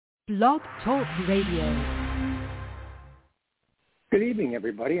Blog Talk Radio. Good evening,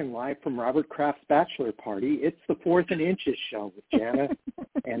 everybody, and live from Robert Kraft's bachelor party, it's the Fourth and Inches show with Jana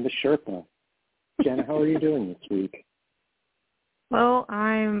and the Sherpa. Jana, how are you doing this week? Well,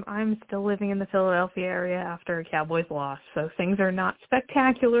 I'm still living in the Philadelphia area after a Cowboys loss, so things are not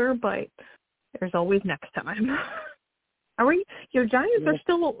spectacular, but there's always next time. How are you? Your Giants are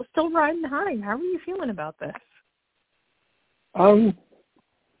still riding high. How are you feeling about this?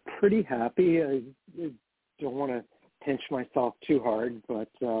 Pretty happy. I don't want to pinch myself too hard, but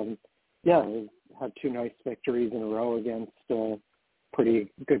I've had two nice victories in a row against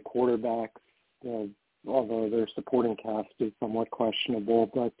pretty good quarterbacks, although their supporting cast is somewhat questionable.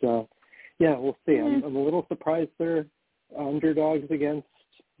 But we'll see. I'm a little surprised they're underdogs against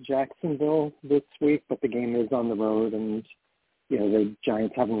Jacksonville this week, but the game is on the road, and the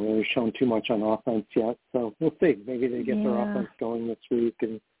Giants haven't really shown too much on offense yet. So we'll see. Maybe they get their offense going this week,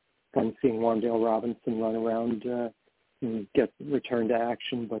 and I'm seeing Wan'Dale Robinson run around and get returned to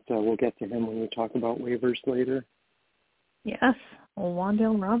action. But we'll get to him when we talk about waivers later. Yes, well,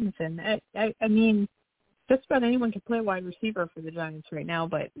 Wan'Dale Robinson. I mean, just about anyone can play wide receiver for the Giants right now,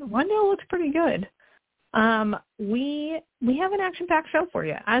 but Wan'Dale looks pretty good. We have an action-packed show for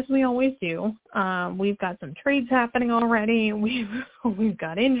you, as we always do. We've got some trades happening already. We've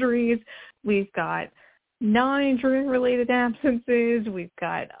got injuries. We've got non-injury related absences. We've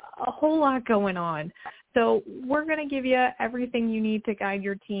got a whole lot going on. So we're going to give you everything you need to guide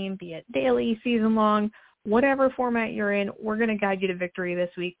your team, be it daily, season long, whatever format you're in. We're going to guide you to victory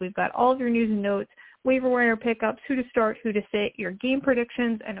this week. We've got all of your news and notes, waiver wire pickups, who to start, who to sit, your game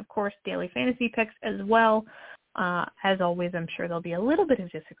predictions, and, of course, daily fantasy picks as well. As always, I'm sure there'll be a little bit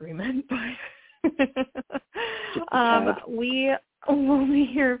of disagreement, but we will be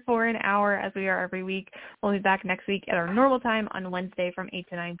here for an hour as we are every week. We'll be back next week at our normal time on Wednesday from 8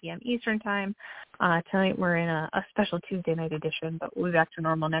 to 9 p.m. Eastern time. Tonight we're in a special Tuesday night edition, but we'll be back to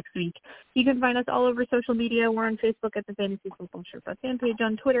normal next week. You can find us all over social media. We're on Facebook at the Fantasy Football Sherpa fan page,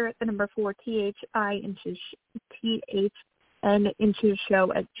 on Twitter at the number 4 THN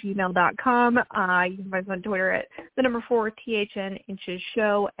Show at gmail.com. You can find us on Twitter at the number 4 THN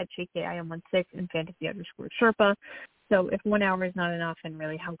Show at JKIM16 and fantasy_Sherpa. So if 1 hour is not enough, and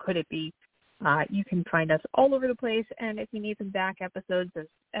really how could it be, you can find us all over the place. And if you need some back episodes,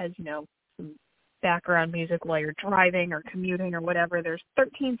 as you know, some background music while you're driving or commuting or whatever, there's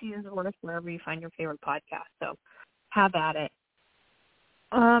 13 seasons worth wherever you find your favorite podcast. So have at it.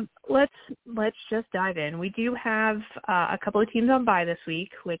 Let's just dive in. We do have a couple of teams on bye this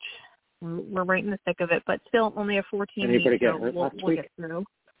week, which we're right in the thick of it, but still only a 14 week, so we'll get through.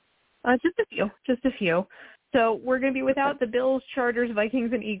 Just a few. So we're going to be without the Bills, Chargers,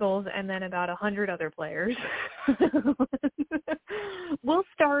 Vikings, and Eagles, and then about 100 other players. We'll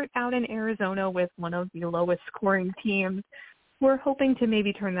start out in Arizona with one of the lowest scoring teams. We're hoping to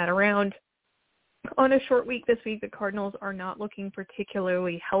maybe turn that around. On a short week this week, the Cardinals are not looking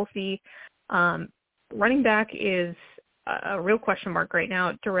particularly healthy. Running back is a real question mark right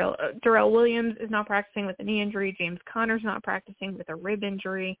now. Darrell Williams is not practicing with a knee injury. James Conner's not practicing with a rib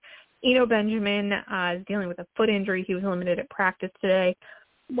injury. Eno Benjamin is dealing with a foot injury. He was limited at practice today.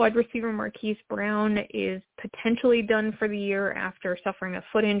 Wide receiver Marquise Brown is potentially done for the year after suffering a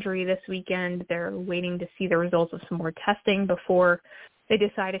foot injury this weekend. They're waiting to see the results of some more testing before they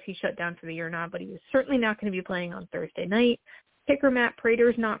decide if he's shut down for the year or not, but he is certainly not going to be playing on Thursday night. Kicker Matt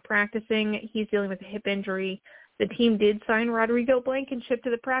Prater's not practicing. He's dealing with a hip injury. The team did sign Rodrigo Blankenship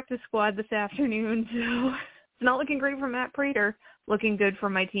to the practice squad this afternoon, so it's not looking great for Matt Prater. Looking good for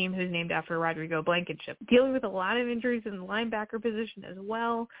my team, who's named after Rodrigo Blankenship. Dealing with a lot of injuries in the linebacker position as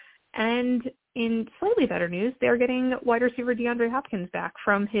well. And in slightly better news, they're getting wide receiver DeAndre Hopkins back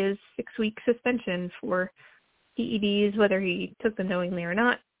from his 6-week suspension for PEDs, whether he took them knowingly or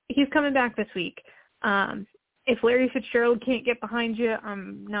not. He's coming back this week. If Larry Fitzgerald can't get behind you,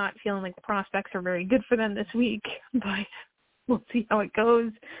 I'm not feeling like the prospects are very good for them this week, but we'll see how it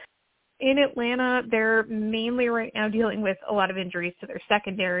goes. In Atlanta, they're mainly right now dealing with a lot of injuries to their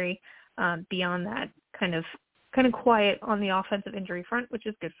secondary. Beyond that, kind of quiet on the offensive injury front, which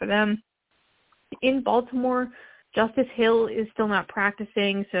is good for them. In Baltimore, Justice Hill is still not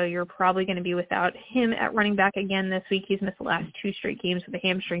practicing, so you're probably going to be without him at running back again this week. He's missed the last 2 straight games with a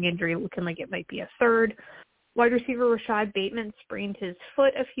hamstring injury, looking like it might be a third. Wide receiver Rashad Bateman sprained his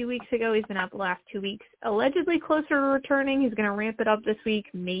foot a few weeks ago. He's been out the last 2 weeks, allegedly closer to returning. He's going to ramp it up this week,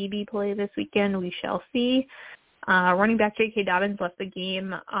 maybe play this weekend. We shall see. Running back J.K. Dobbins left the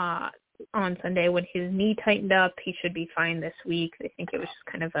game on Sunday when his knee tightened up. He should be fine this week. I think it was just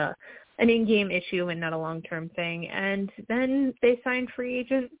kind of an in-game issue and not a long-term thing. And then they signed free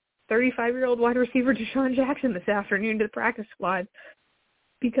agent 35-year-old wide receiver Deshaun Jackson this afternoon to the practice squad,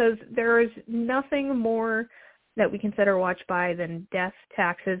 because there is nothing more that we can set our watch by than death,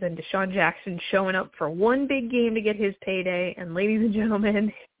 taxes, and Deshaun Jackson showing up for one big game to get his payday. And ladies and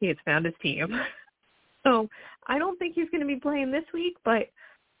gentlemen, he has found his team. So I don't think he's going to be playing this week, but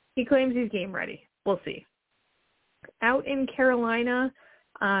he claims he's game ready. We'll see. Out in Carolina,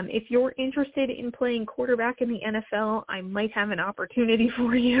 if you're interested in playing quarterback in the NFL, I might have an opportunity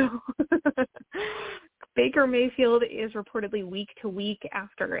for you. Baker Mayfield is reportedly week to week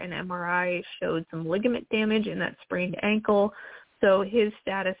after an MRI showed some ligament damage in that sprained ankle. So his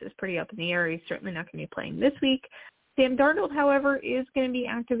status is pretty up in the air. He's certainly not going to be playing this week. Sam Darnold, however, is going to be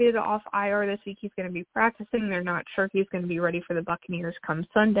activated off IR this week. He's going to be practicing. They're not sure if he's going to be ready for the Buccaneers come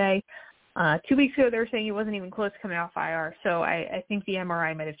Sunday. 2 weeks ago, they were saying he wasn't even close to coming off IR. So I think the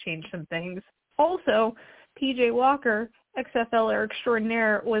MRI might have changed some things. Also, P.J. Walker, XFL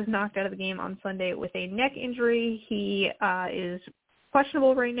extraordinaire, was knocked out of the game on Sunday with a neck injury. He is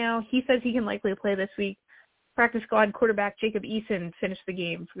questionable right now. He says he can likely play this week. Practice squad quarterback Jacob Eason finished the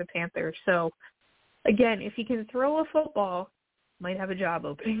game for the Panthers. So, again, if he can throw a football, might have a job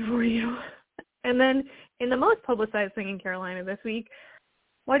opening for you. And then in the most publicized thing in Carolina this week,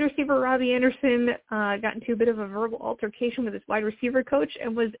 wide receiver Robbie Anderson got into a bit of a verbal altercation with his wide receiver coach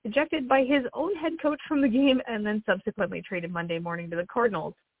and was ejected by his own head coach from the game and then subsequently traded Monday morning to the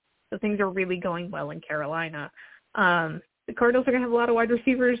Cardinals. So things are really going well in Carolina. The Cardinals are going to have a lot of wide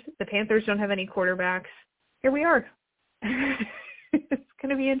receivers. The Panthers don't have any quarterbacks. Here we are. It's going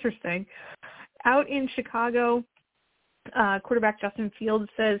to be interesting. Out in Chicago, quarterback Justin Fields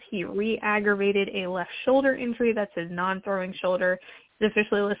says he re-aggravated a left shoulder injury. That's his non-throwing shoulder. He's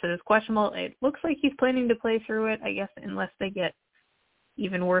officially listed as questionable. It looks like he's planning to play through it, I guess, unless they get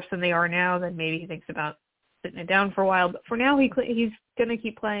even worse than they are now. Then maybe he thinks about sitting it down for a while. But for now, he's going to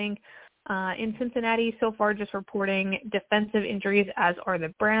keep playing. In Cincinnati, so far just reporting defensive injuries, as are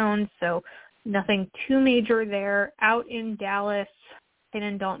the Browns. So nothing too major there. Out in Dallas,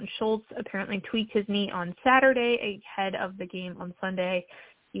 and Dalton Schultz apparently tweaked his knee on Saturday ahead of the game on Sunday.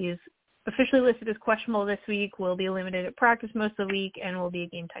 He's officially listed as questionable this week, will be limited at practice most of the week, and will be a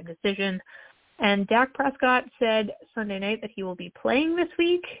game-time decision. And Dak Prescott said Sunday night that he will be playing this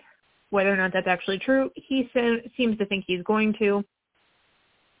week. Whether or not that's actually true, he seems to think he's going to.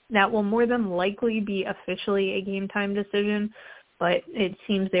 That will more than likely be officially a game-time decision, but it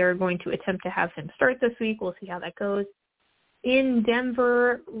seems they're going to attempt to have him start this week. We'll see how that goes. In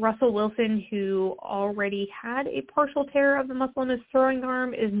Denver, Russell Wilson, who already had a partial tear of the muscle in his throwing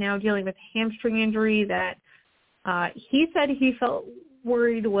arm, is now dealing with a hamstring injury that he said he felt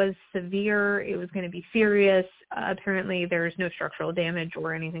worried was severe. It was going to be serious. Apparently, there's no structural damage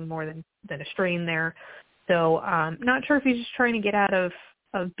or anything more than a strain there. So not sure if he's just trying to get out of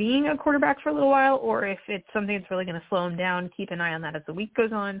being a quarterback for a little while, or if it's something that's really going to slow him down. Keep an eye on that as the week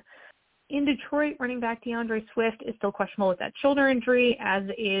goes on. In Detroit, running back DeAndre Swift is still questionable with that shoulder injury, as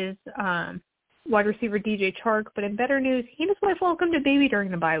is wide receiver DJ Chark. But in better news, he and his wife welcomed a baby during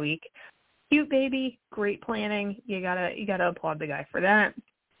the bye week. Cute baby, great planning. You gotta applaud the guy for that.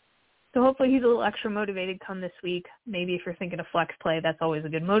 So hopefully he's a little extra motivated come this week. Maybe if you're thinking of flex play, that's always a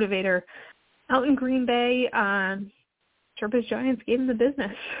good motivator. Out in Green Bay, Sherpa's Giants gave him the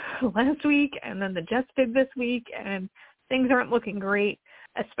business last week, and then the Jets did this week, and things aren't looking great.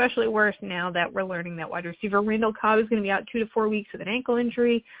 Especially worse now that we're learning that wide receiver Randall Cobb is going to be out 2 to 4 weeks with an ankle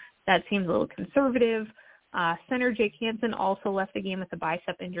injury. That seems a little conservative. Center Jake Hansen also left the game with a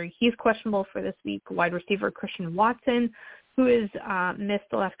bicep injury. He's questionable for this week. Wide receiver Christian Watson, who has missed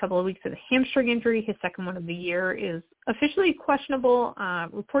the last couple of weeks with a hamstring injury, his second one of the year, is officially questionable.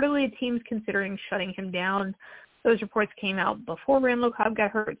 Reportedly, a team's considering shutting him down. Those reports came out before Randall Cobb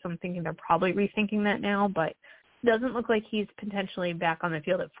got hurt, so I'm thinking they're probably rethinking that now, but doesn't look like he's potentially back on the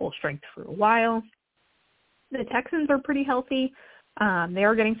field at full strength for a while. The Texans are pretty healthy. They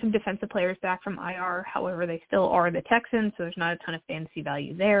are getting some defensive players back from IR. However, they still are the Texans, so there's not a ton of fantasy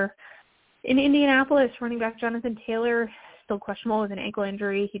value there. In Indianapolis, running back Jonathan Taylor, still questionable with an ankle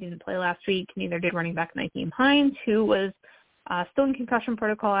injury. He didn't play last week. Neither did running back Nyheim Hines, who was still in concussion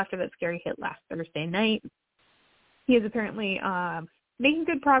protocol after that scary hit last Thursday night. He is apparently making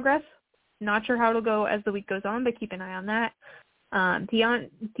good progress. Not sure how it'll go as the week goes on, but keep an eye on that.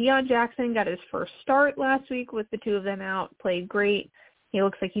 Deion Jackson got his first start last week with the two of them out, played great. He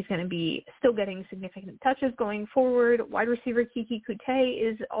looks like he's going to be still getting significant touches going forward. Wide receiver Kiki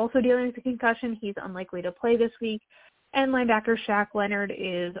Kute is also dealing with a concussion. He's unlikely to play this week. And linebacker Shaq Leonard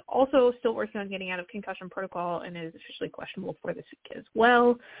is also still working on getting out of concussion protocol and is officially questionable for this week as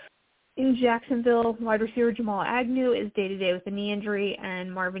well. In Jacksonville, wide receiver Jamal Agnew is day-to-day with a knee injury,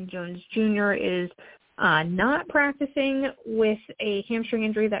 and Marvin Jones Jr. is not practicing with a hamstring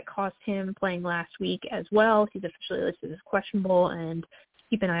injury that cost him playing last week as well. He's officially listed as questionable, and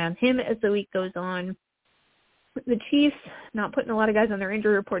keep an eye on him as the week goes on. The Chiefs not putting a lot of guys on their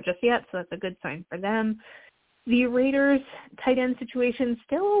injury report just yet, so that's a good sign for them. The Raiders tight end situation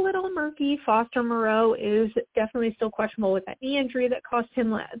still a little murky. Foster Moreau is definitely still questionable with that knee injury that cost him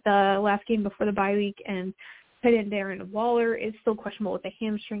the last game before the bye week, and tight end Darren Waller is still questionable with a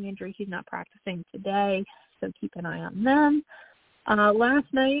hamstring injury. He's not practicing today, so keep an eye on them. Last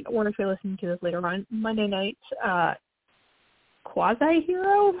night, or if you're listening to this later on, Monday night,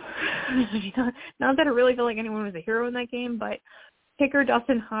 quasi-hero? Not that I really feel like anyone was a hero in that game, but kicker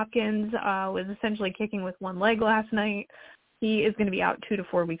Dustin Hopkins was essentially kicking with one leg last night. He is going to be out 2 to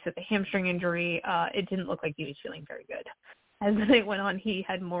 4 weeks with a hamstring injury. It didn't look like he was feeling very good. As the night went on, he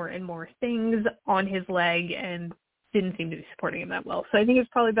had more and more things on his leg and didn't seem to be supporting him that well. So I think it's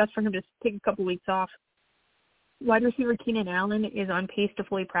probably best for him to take a couple weeks off. Wide receiver Keenan Allen is on pace to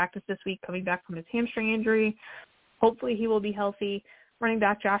fully practice this week, coming back from his hamstring injury. Hopefully he will be healthy. Running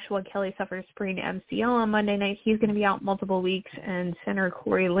back Joshua Kelly suffered a sprained MCL on Monday night. He's going to be out multiple weeks, and center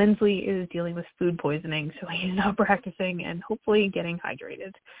Corey Lindsley is dealing with food poisoning, so he's not practicing and hopefully getting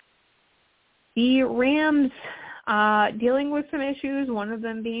hydrated. The Rams dealing with some issues, one of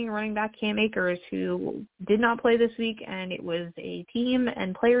them being running back Cam Akers, who did not play this week, and it was a team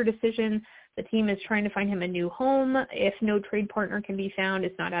and player decision. The team is trying to find him a new home. If no trade partner can be found,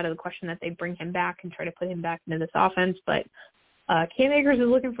 it's not out of the question that they bring him back and try to put him back into this offense, but Cam Akers is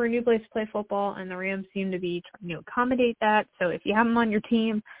looking for a new place to play football, and the Rams seem to be trying to accommodate that. So if you have him on your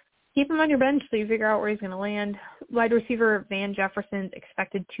team, keep him on your bench so you figure out where he's going to land. Wide receiver Van Jefferson's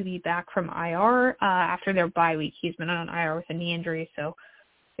expected to be back from IR after their bye week. He's been on IR with a knee injury, so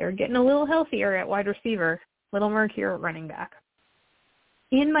they're getting a little healthier at wide receiver, a little murkier at running back.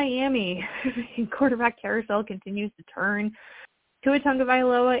 In Miami, quarterback carousel continues to turn. Tua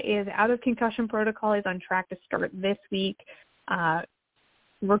Tagovailoa is out of concussion protocol. He's on track to start this week.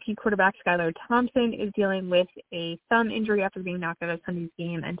 Rookie quarterback Skylar Thompson is dealing with a thumb injury after being knocked out of Sunday's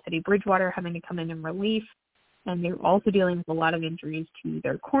game, and Teddy Bridgewater having to come in relief. And they're also dealing with a lot of injuries to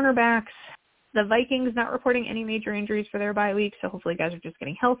their cornerbacks. The Vikings not reporting any major injuries for their bye week, so hopefully guys are just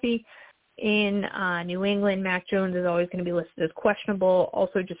getting healthy. In New England, Mac Jones is always going to be listed as questionable.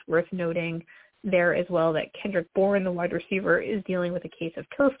 Also just worth noting there as well that Kendrick Bourne, the wide receiver, is dealing with a case of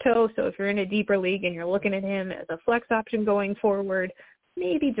turf toe. So if you're in a deeper league and you're looking at him as a flex option going forward,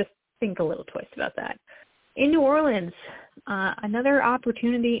 maybe just think a little twice about that. In New Orleans, another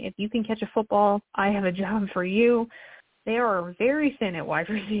opportunity. If you can catch a football, I have a job for you. They are very thin at wide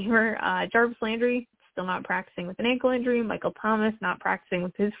receiver. Jarvis Landry still not practicing with an ankle injury. Michael Thomas not practicing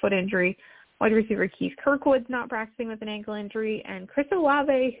with his foot injury. Wide receiver Keith Kirkwood's not practicing with an ankle injury. And Chris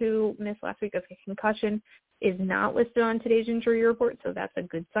Olave, who missed last week with a concussion, is not listed on today's injury report, so that's a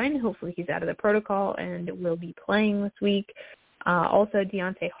good sign. Hopefully he's out of the protocol and will be playing this week. Also,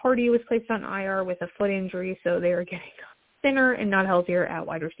 Deontay Hardy was placed on IR with a foot injury, so they are getting thinner and not healthier at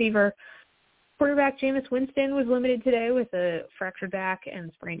wide receiver. Quarterback Jameis Winston was limited today with a fractured back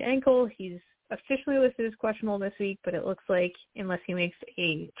and sprained ankle. He's officially listed as questionable this week, but it looks like unless he makes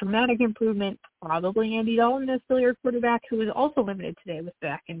a dramatic improvement, probably Andy Dalton is still your quarterback, who was also limited today with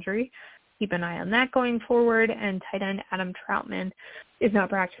back injury. Keep an eye on that going forward. And tight end Adam Troutman is not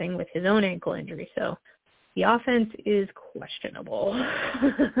practicing with his own ankle injury, so the offense is questionable.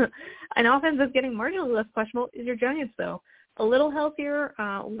 An offense that's getting marginally less questionable is your Giants, though. A little healthier.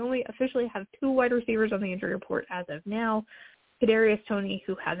 We only officially have 2 wide receivers on the injury report as of now. Kadarius Toney,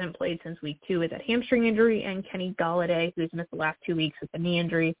 who hasn't played since week 2 with that hamstring injury, and Kenny Golladay, who's missed the last 2 weeks with a knee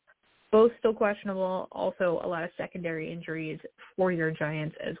injury. Both still questionable. Also, a lot of secondary injuries for your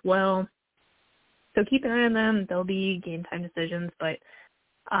Giants as well. So keep an eye on them. They'll be game time decisions, but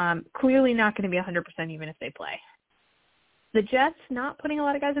clearly not going to be 100% even if they play. The Jets not putting a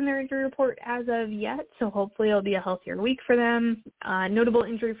lot of guys in their injury report as of yet, so hopefully it'll be a healthier week for them. Notable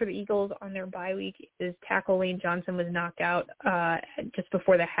injury for the Eagles on their bye week is tackle Lane Johnson was knocked out just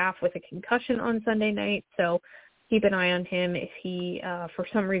before the half with a concussion on Sunday night, so keep an eye on him. If he, for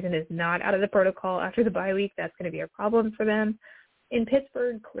some reason, is not out of the protocol after the bye week, that's going to be a problem for them. In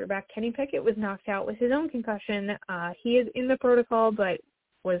Pittsburgh, quarterback Kenny Pickett was knocked out with his own concussion. He is in the protocol, but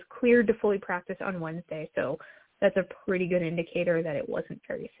was cleared to fully practice on Wednesday, so that's a pretty good indicator that it wasn't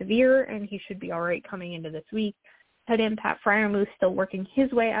very severe, and he should be all right coming into this week. Tight end Pat Freiermuth still working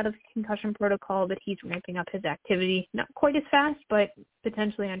his way out of the concussion protocol, but he's ramping up his activity. Not quite as fast, but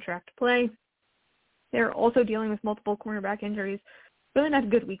potentially on track to play. They're also dealing with multiple cornerback injuries. really not a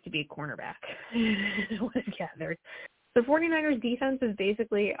good week to be a cornerback. What I've gathered. The 49ers defense is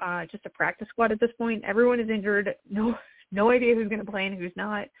basically just a practice squad at this point. Everyone is injured. No idea who's going to play and who's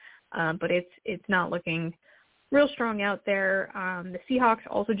not. But it's not looking real strong out there. The Seahawks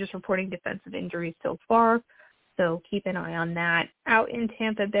also just reporting defensive injuries so far. So keep an eye on that. Out in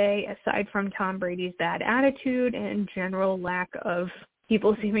Tampa Bay, aside from Tom Brady's bad attitude and general lack of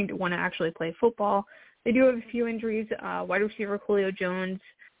people seeming to want to actually play football, they do have a few injuries. Wide receiver Julio Jones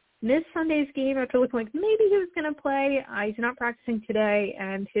missed Sunday's game after looking like maybe he was going to play. He's not practicing today,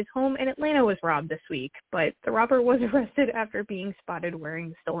 and his home in Atlanta was robbed this week. But the robber was arrested after being spotted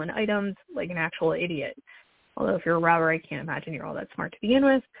wearing stolen items like an actual idiot. Although if you're a robber, I can't imagine you're all that smart to begin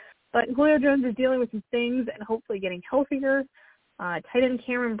with. But Julio Jones is dealing with some things and hopefully getting healthier. Tight end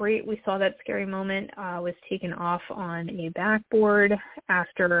Cameron Brate, we saw that scary moment, was taken off on a backboard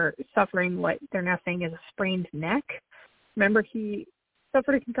after suffering what they're now saying is a sprained neck. Remember, he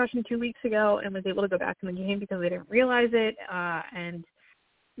suffered a concussion 2 weeks ago and was able to go back in the game because they didn't realize it, and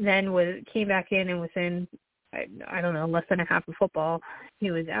then came back in and within, I don't know, less than a half of football,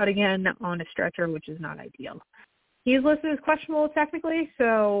 he was out again on a stretcher, which is not ideal. He's listed as questionable technically,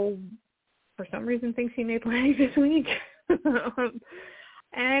 so for some reason thinks he may play this week.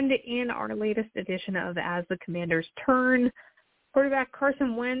 And in our latest edition of As the Commanders Turn, quarterback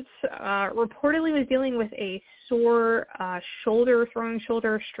Carson Wentz reportedly was dealing with a sore throwing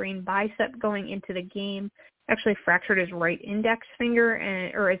shoulder, strained bicep going into the game. Actually fractured his right index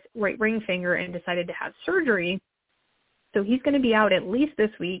finger or his right ring finger and decided to have surgery. So he's going to be out at least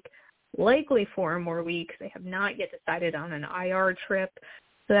this week, likely 4 more weeks. They have not yet decided on an IR trip.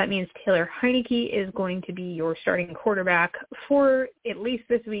 So that means Taylor Heineke is going to be your starting quarterback for at least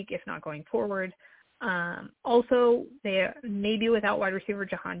this week, if not going forward. Also, they may be without wide receiver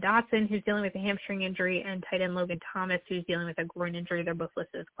Jahan Dotson, who's dealing with a hamstring injury, and tight end Logan Thomas, who's dealing with a groin injury. They're both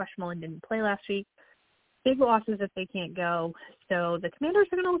listed as questionable and didn't play last week. Big losses if they can't go. So the Commanders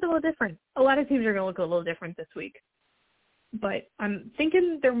are going to look a little different. A lot of teams are going to look a little different this week. But I'm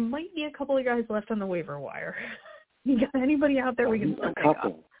thinking there might be a couple of guys left on the waiver wire. You got anybody out there we can still pick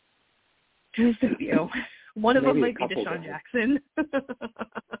up? Just a few. One of them might be Deshaun Jackson.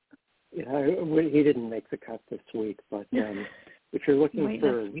 Yeah, he didn't make the cut this week, but if you're looking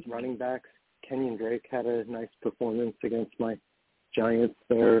for running backs, Kenyon Drake had a nice performance against my Giants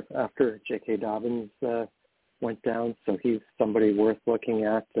there after J.K. Dobbins went down, so he's somebody worth looking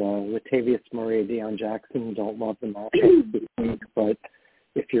at. Latavius Murray, Deion Jackson, don't love the matchup this week, but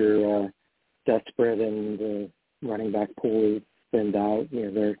if you're desperate and the running back pool is thinned out,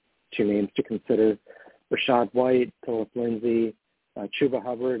 there are 2 names to consider. Rashad White, Phillip Lindsay, Chuba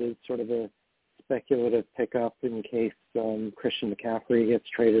Hubbard is sort of a speculative pickup in case Christian McCaffrey gets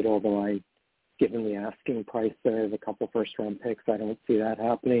traded, although given the asking price there of a couple first-round picks, I don't see that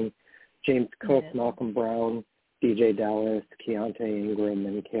happening. James Cook, Malcolm Brown, DJ Dallas, Keontae Ingram,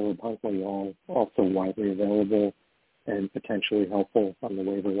 and Caleb Huntley all also widely available and potentially helpful on the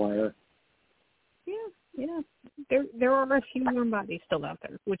waiver wire. Yeah. There are a few more bodies still out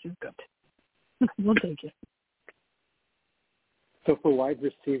there, which is good. We'll take it. So for wide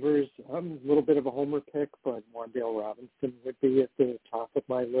receivers, a little bit of a homer pick, but Wan'Dale Robinson would be at the top of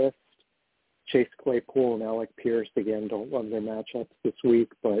my list. Chase Claypool and Alec Pierce, again, don't love their matchups this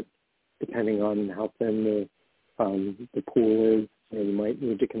week, but depending on how thin the pool is, you might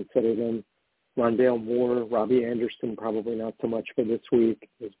need to consider them. Rondale Moore, Robbie Anderson, probably not so much for this week,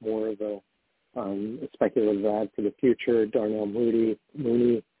 is more of a speculative add for the future. Darnell Mooney,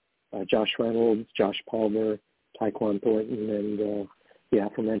 Josh Reynolds, Josh Palmer, Tyquan Thornton, and the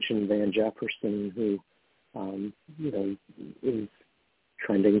aforementioned Van Jefferson, who is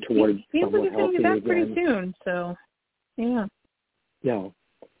trending towards somewhat healthy again. Back pretty soon, so yeah. Yeah.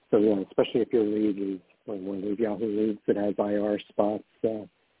 So especially if your league is one of those Yahoo leagues that has IR spots,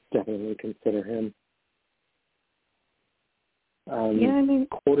 definitely consider him.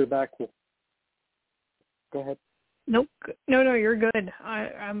 Quarterback. Go ahead. Nope. No, you're good.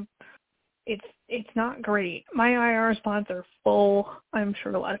 It's not great. My IR spots are full. I'm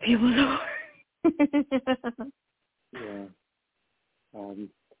sure a lot of people are. Yeah.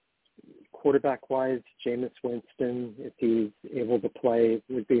 Quarterback-wise, Jameis Winston, if he's able to play,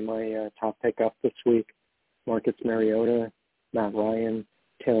 would be my top pickup this week. Marcus Mariota, Matt Ryan,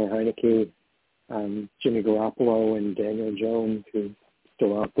 Taylor Heineke, Jimmy Garoppolo, and Daniel Jones, who's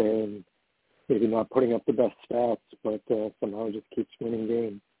still out there and maybe not putting up the best stats, but somehow just keeps winning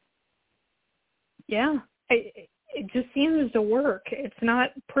games. Yeah, it just seems to work. It's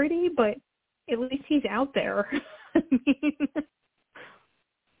not pretty, but at least he's out there.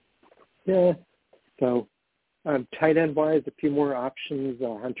 Yeah. So Tight end wise, a few more options.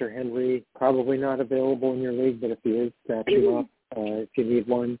 Hunter Henry, probably not available in your league, but if he is, snatch him up if you need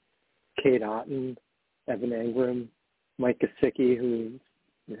one. Cade Otton, Evan Engram, Mike Gesicki, who's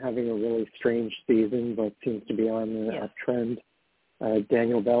having a really strange season, but seems to be on the uptrend.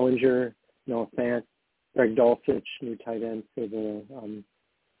 Daniel Bellinger, Noah Fant, Greg Dulcich, new tight end for the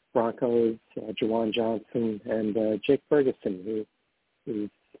Broncos, Jawan Johnson, and Jake Ferguson, who's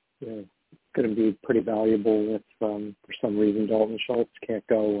going to be pretty valuable if, for some reason, Dalton Schultz can't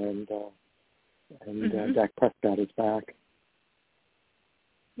go and Dak Prescott is back.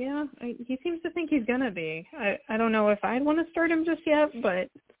 Yeah, he seems to think he's going to be. I don't know if I'd want to start him just yet, but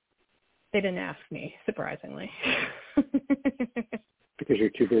they didn't ask me, surprisingly. Because you're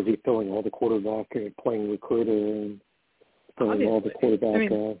too busy filling all the quarterback and playing recruiter and filling all the quarterback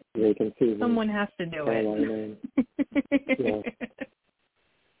vacancies. Someone has to do it. Yeah.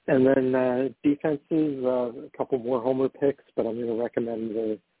 And then defenses, a couple more homer picks, but I'm going to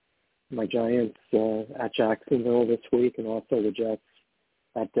recommend my Giants at Jacksonville this week and also the Jets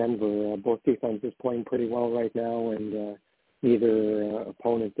at Denver. Both defenses playing pretty well right now, and neither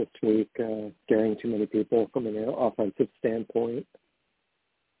opponent this week scaring too many people from an offensive standpoint.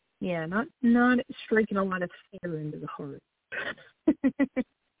 Yeah, not striking a lot of fear into the heart.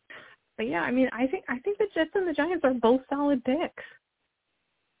 But yeah, I mean, I think the Jets and the Giants are both solid picks.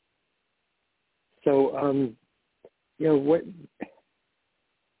 So, what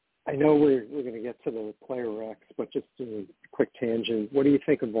I know we're going to get to the player Rex, but just a quick tangent. What do you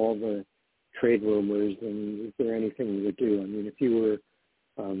think of all the trade rumors, and is there anything you would do? I mean, if you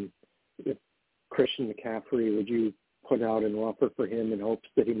were if Christian McCaffrey, would you put out an offer for him in hopes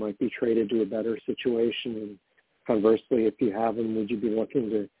that he might be traded to a better situation? And conversely, if you have him, would you be looking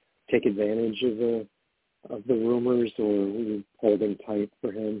to take advantage of the rumors, or are you holding tight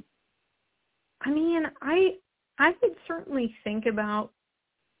for him? I mean, I would certainly think about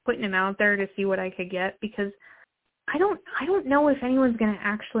putting him out there to see what I could get, because I don't know if anyone's going to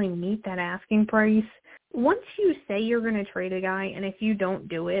actually meet that asking price. Once you say you're going to trade a guy, and if you don't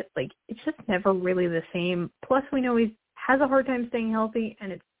do it, like, it's just never really the same. Plus, we know he has a hard time staying healthy,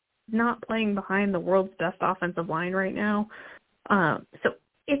 and it's not playing behind the world's best offensive line right now. So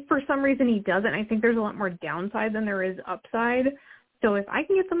if for some reason he doesn't, I think there's a lot more downside than there is upside. So if I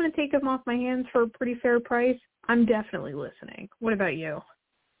can get someone to take him off my hands for a pretty fair price, I'm definitely listening. What about you?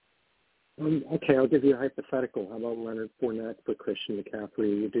 Okay, I'll give you a hypothetical. How about Leonard Fournette for Christian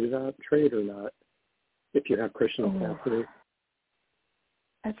McCaffrey? You do that trade or not? If you have Christian McCaffrey.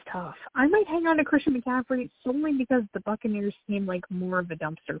 That's tough. I might hang on to Christian McCaffrey solely because the Buccaneers seem like more of a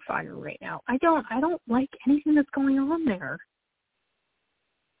dumpster fire right now. I don't like anything that's going on there.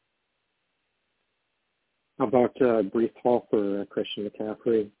 How about Breece Hall for Christian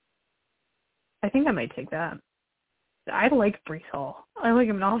McCaffrey? I think I might take that. I like Breece Hall. I like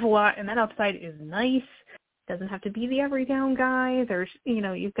him an awful lot, and that upside is nice. Doesn't have to be the every down guy. There's,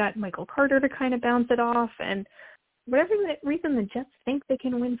 you've got Michael Carter to kind of bounce it off, and whatever the reason, the Jets think they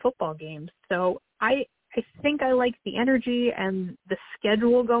can win football games. So I think I like the energy and the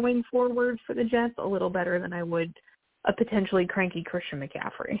schedule going forward for the Jets a little better than I would a potentially cranky Christian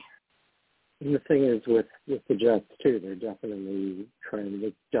McCaffrey. And the thing is with the Jets too, they're definitely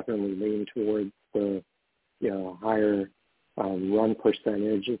lean towards the higher run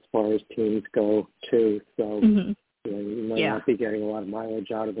percentage as far as teams go too. So you might not be getting a lot of mileage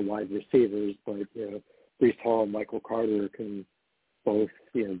out of the wide receivers, but Breece Hall and Michael Carter can both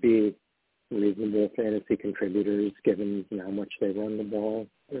be reasonable fantasy contributors given how much they run the ball,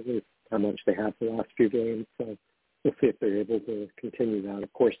 at least how much they have the last few games. So we'll see if they're able to continue that.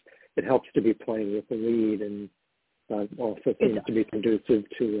 Of course, it helps to be playing with the lead, and also seems to be conducive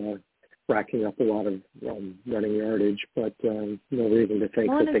to racking up a lot of running yardage, but no reason to think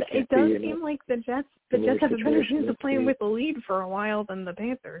that they can't be. It does seem like the Jets have a better chance of playing with the lead for a while than the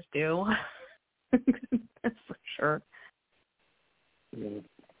Panthers do. That's for sure. Yeah.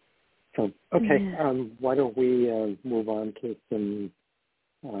 So, okay, why don't we move on to some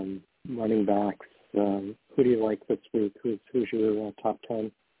running backs? Who do you like this week? Who's your top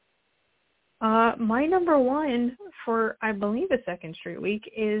 10? My number one for, I believe, the second straight week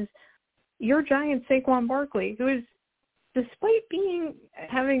is your Giants, Saquon Barkley, who is, despite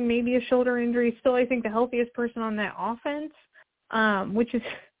having maybe a shoulder injury, still I think the healthiest person on that offense, which is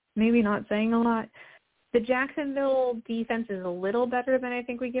maybe not saying a lot. The Jacksonville defense is a little better than I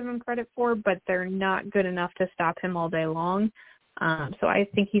think we give him credit for, but they're not good enough to stop him all day long. So I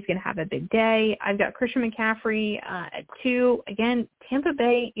think he's going to have a big day. I've got Christian McCaffrey at 2. Again, Tampa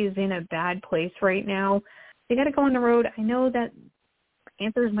Bay is in a bad place right now. They got to go on the road. I know that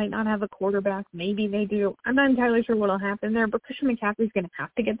Panthers might not have a quarterback. Maybe they do. I'm not entirely sure what will happen there, but Christian McCaffrey's going to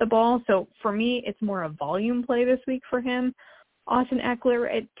have to get the ball. So for me, it's more a volume play this week for him. Austin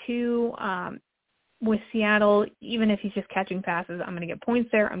Eckler at 2 with Seattle. Even if he's just catching passes, I'm going to get points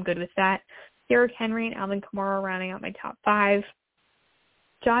there. I'm good with that. Derrick Henry and Alvin Kamara rounding out my top 5.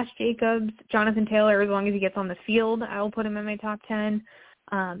 Josh Jacobs, Jonathan Taylor, as long as he gets on the field, I will put him in my top 10.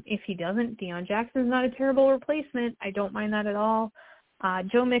 If he doesn't, Deion Jackson's not a terrible replacement. I don't mind that at all.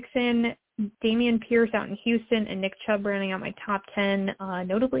 Joe Mixon, Damian Pierce out in Houston, and Nick Chubb rounding out my top 10.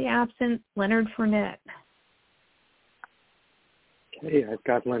 Notably absent, Leonard Fournette. Okay, I've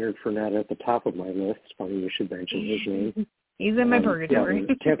got Leonard Fournette at the top of my list. Funny you should mention his name. He's in my purgatory.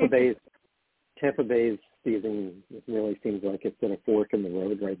 Yeah, Tampa Bay's season really seems like it's in a fork in the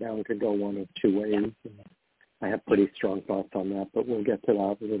road right now. It could go one of two ways. I have pretty strong thoughts on that, but we'll get to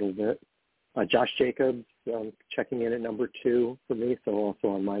that a little bit. Josh Jacobs checking in at number 2 for me, so also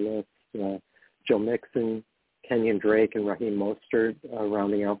on my list. Joe Mixon, Kenyon Drake, and Raheem Mostert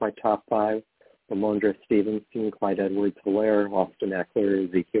rounding out my top 5. Ramondre Stevenson, Clyde Edwards-Helaire, Austin Eckler,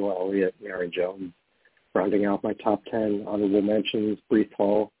 Ezekiel Elliott, and Aaron Jones rounding out my top 10. Honorable mentions, Breece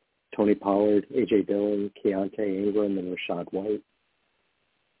Hall, Tony Pollard, A.J. Dillon, Keontae Ingram, and Rashad White.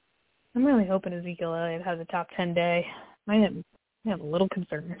 I'm really hoping Ezekiel Elliott has a top 10 day. I am a little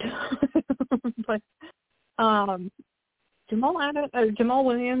concerned. But Jamal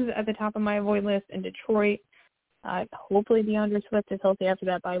Williams at the top of my avoid list in Detroit. Hopefully DeAndre Swift is healthy after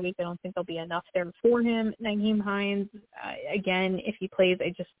that bye week. I don't think there'll be enough there for him. Naheem Hines, again, if he plays,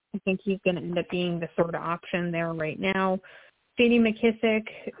 I think he's going to end up being the sort of option there right now. J.D. McKissick,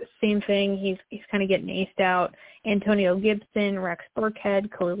 same thing. He's kind of getting aced out. Antonio Gibson, Rex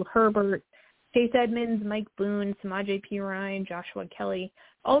Burkhead, Khalil Herbert, Chase Edmonds, Mike Boone, Samaje Perine, Joshua Kelly,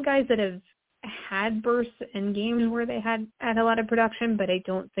 all guys that have had bursts and games where they had a lot of production, but I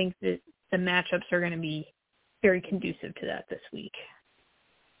don't think that the matchups are going to be very conducive to that this week.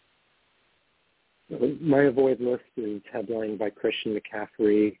 My avoid list is headlined by Christian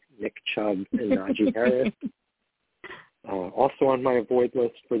McCaffrey, Nick Chubb, and Najee Harris. Also on my avoid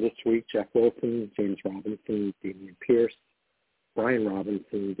list for this week, Jeff Wilson, James Robinson, Damian Pierce, Brian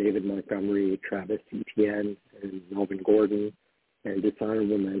Robinson, David Montgomery, Travis Etienne, and Melvin Gordon, and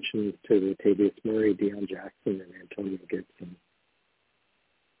dishonorable mentions to Latavius Murray, Deion Jackson, and Antonio Gibson.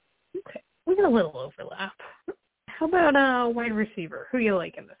 Okay, we got a little overlap. How about wide receiver? Who you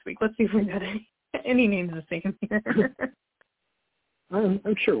liking this week? Let's see if we got any names the same here. I'm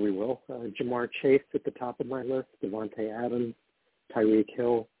sure we will. Jamar Chase at the top of my list, Devontae Adams, Tyreek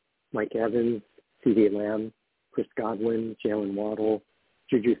Hill, Mike Evans, CeeDee Lamb, Chris Godwin, Jalen Waddle,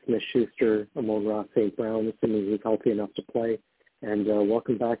 Juju Smith-Schuster, Amon-Ra St. Brown, assuming he's healthy enough to play, and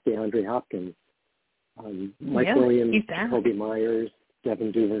welcome back DeAndre Hopkins. Mike Williams, Kobe Myers,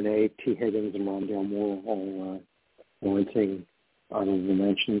 Devin Duvernay, T. Higgins, and Rondale Moore all warranting honorable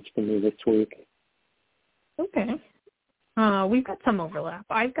mentions for me this week. Okay. We've got some overlap.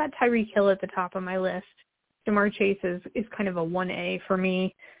 I've got Tyreek Hill at the top of my list. Jamar Chase is kind of a 1A for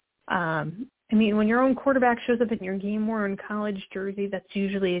me. I mean, when your own quarterback shows up in your game-worn college jersey, that's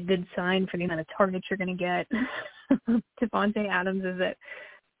usually a good sign for the amount of targets you're going to get. Devontae Adams is at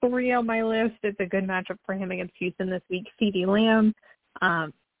 3 on my list. It's a good matchup for him against Houston this week. CeeDee Lamb,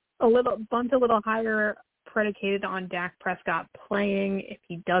 a little higher, predicated on Dak Prescott playing. If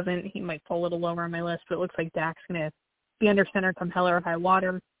he doesn't, he might fall a little lower on my list, but it looks like Dak's going to be under center come hell or high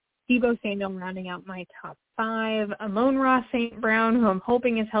water. Deebo Samuel rounding out my top 5. Amon-Ra St. Brown, who I'm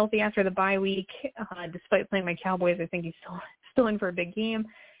hoping is healthy after the bye week. Despite playing my Cowboys, I think he's still in for a big game.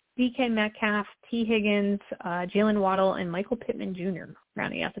 DK Metcalf, T. Higgins, Jalen Waddle, and Michael Pittman Jr.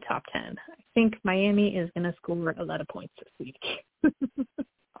 rounding out the top 10. I think Miami is going to score a lot of points this week.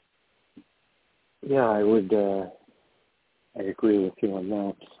 Yeah, I agree with you on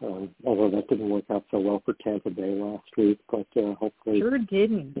that. Although that didn't work out so well for Tampa Bay last week, but hopefully sure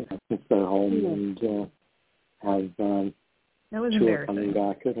didn't. Since they're home and have Tua coming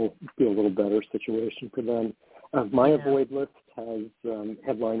back, it'll be a little better situation for them. My avoid list has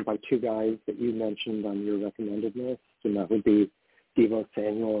headlined by 2 guys that you mentioned on your recommended list, and that would be Deebo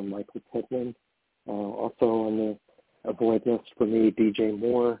Samuel and Michael Pittman. Also on the avoid list for me, DJ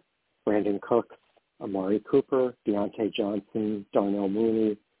Moore, Brandon Cooks, Amari Cooper, Deontay Johnson, Darnell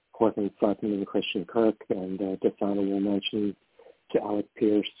Mooney, Courtland Sutton, and Christian Kirk, and dishonorable mentions to Alec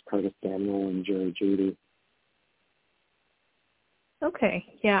Pierce, Curtis Samuel, and Jerry Jeudy. Okay,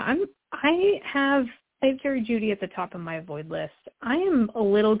 yeah, I have Jerry Jeudy at the top of my avoid list. I am a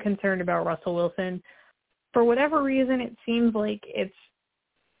little concerned about Russell Wilson. For whatever reason, it seems like it's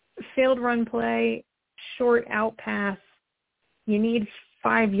failed run play, short out pass. You need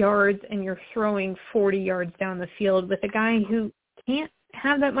 5 yards and you're throwing 40 yards down the field with a guy who can't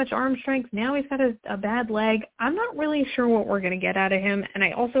have that much arm strength. Now he's got a bad leg. I'm not really sure what we're going to get out of him, and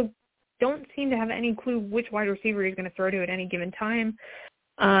I also don't seem to have any clue which wide receiver he's going to throw to at any given time.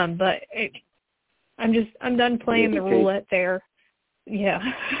 I'm done playing the roulette there. Yeah,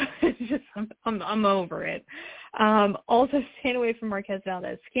 it's just I'm over it. Also staying away from Marquez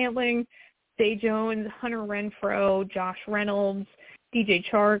Valdez-Scantling, Zay Jones, Hunter Renfrow, Josh Reynolds, DJ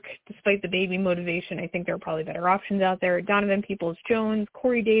Chark. Despite the baby motivation, I think there are probably better options out there. Donovan Peoples-Jones,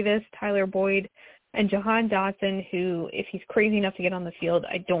 Corey Davis, Tyler Boyd, and Jahan Dotson, who, if he's crazy enough to get on the field,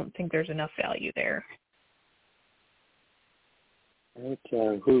 I don't think there's enough value there. All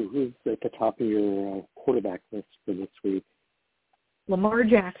right, who's at the top of your quarterback list for this week? Lamar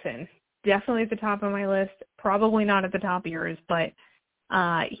Jackson, definitely at the top of my list. Probably not at the top of yours, but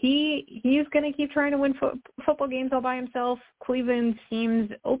he's going to keep trying to win football games all by himself. Cleveland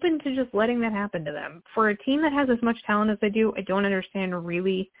seems open to just letting that happen to them. For a team that has as much talent as they do, I don't understand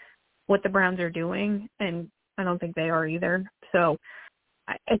really what the Browns are doing, and I don't think they are either. So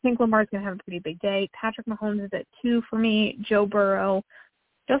I think Lamar's going to have a pretty big day. Patrick Mahomes is at 2 for me. Joe Burrow.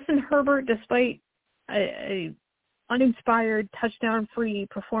 Justin Herbert, despite a uninspired touchdown-free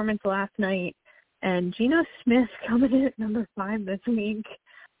performance last night, and Geno Smith coming in at number 5 this week.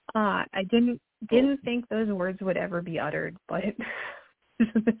 I didn't think those words would ever be uttered, but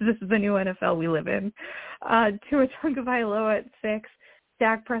this is the new NFL we live in. Tua Tagovailoa at 6,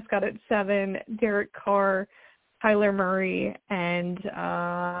 Dak Prescott at 7, Derek Carr, Kyler Murray, and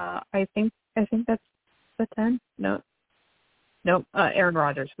I think that's the 10. No, Aaron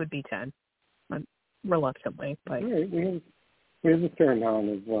Rodgers would be 10, reluctantly, but. All right, we have a fair amount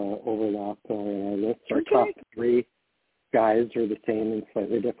of overlap in our list. Our top 3 guys are the same in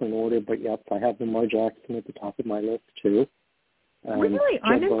slightly different order, but yes, I have Lamar Jackson at the top of my list too. Really?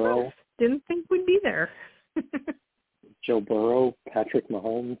 I'm impressed. Didn't think we'd be there. Joe Burrow, Patrick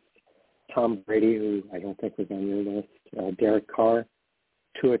Mahomes, Tom Brady, who I don't think was on your list, Derek Carr,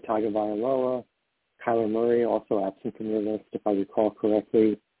 Tua Tagovailoa, Kyler Murray, also absent from your list, if I recall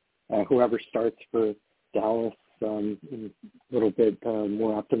correctly. Whoever starts for Dallas, a little bit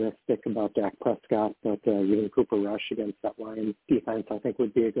more optimistic about Dak Prescott, but even Cooper Rush against that Lions defense I think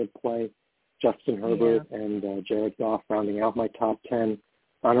would be a good play. Justin Herbert and Jared Goff rounding out my top 10.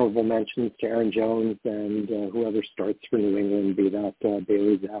 Honorable mentions to Aaron Jones and whoever starts for New England, be that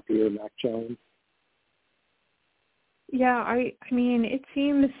Bailey Zappi or Mac Jones. Yeah, I mean, it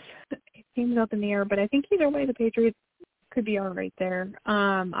seems up in the air, but I think either way the Patriots could be all right there.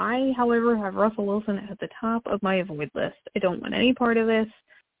 I, however, have Russell Wilson at the top of my avoid list. I don't want any part of this.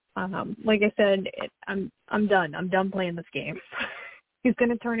 Like I said, I'm done. I'm done playing this game. He's going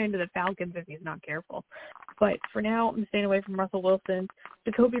to turn into the Falcons if he's not careful. But for now, I'm staying away from Russell Wilson.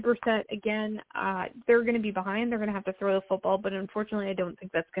 Jacoby Brissett, again, they're going to be behind. They're going to have to throw the football, but unfortunately I don't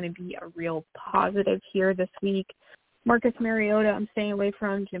think that's going to be a real positive here this week. Marcus Mariota, I'm staying away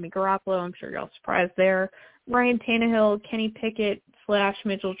from. Jimmy Garoppolo, I'm sure you're all surprised there. Ryan Tannehill, Kenny Pickett /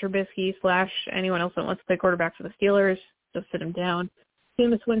 Mitchell Trubisky / anyone else that wants to play quarterback for the Steelers, just sit him down.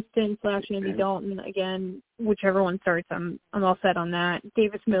 Jameis Winston / Andy Dalton, again, whichever one starts, I'm all set on that.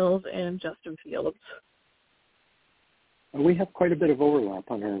 Davis Mills and Justin Fields. We have quite a bit of overlap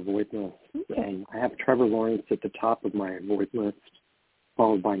on our avoid list. Okay. I have Trevor Lawrence at the top of my avoid list,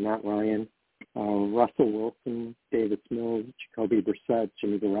 followed by Matt Ryan, Russell Wilson, Davis Mills, Jacoby Brissett,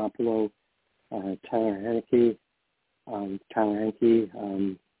 Jimmy Garoppolo, Tyler Heineke,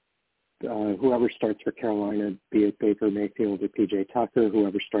 whoever starts for Carolina, be it Baker Mayfield or P.J. Tucker,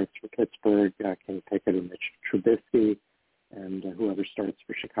 whoever starts for Pittsburgh, Kenny Pickett or Mitch Trubisky, and whoever starts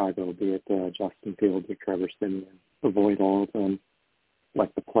for Chicago, be it Justin Fields or Trevor Siemian. Avoid all of them,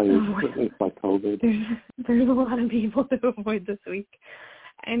 like the players, at least like COVID. There's a lot of people to avoid this week.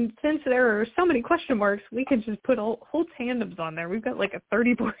 And since there are so many question marks, we could just put whole tandems on there. We've got like a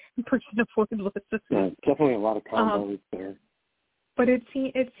 30% avoid list this week. Yeah, definitely a lot of combos there. But it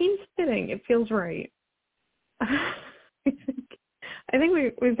seems fitting. It feels right. I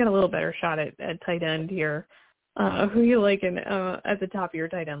think we've got a little better shot at tight end here. Who you like at the top of your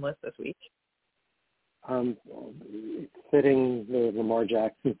tight end list this week? Fitting the Lamar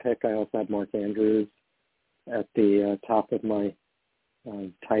Jackson pick, I also have Mark Andrews at the top of my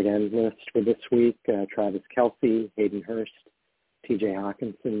tight end list for this week. Travis Kelce, Hayden Hurst, T.J.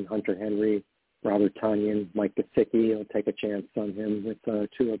 Hawkinson, Hunter Henry, Robert Tonyan, Mike Gesicki. I'll take a chance on him with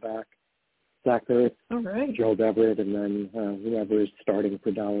Tua back. Zach Ertz, right. Gerald Everett, and then whoever is starting for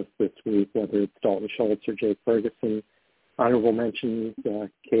Dallas this week, whether it's Dalton Schultz or Jake Ferguson. Honorable mentions,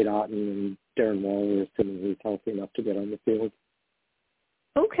 Kate Otten and Darren Waller, assuming he's healthy enough to get on the field.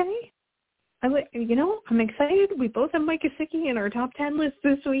 Okay. I'm excited. We both have Mike Gesicki in our top 10 list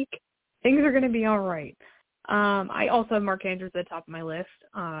this week. Things are going to be all right. I also have Mark Andrews at the top of my list.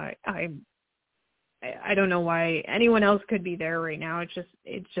 I don't know why anyone else could be there right now. It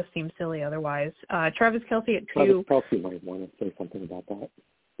just seems silly otherwise. Travis Kelce at 2. Travis Kelce might want to say something about that.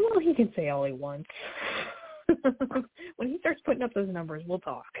 Well, he can say all he wants. When he starts putting up those numbers, we'll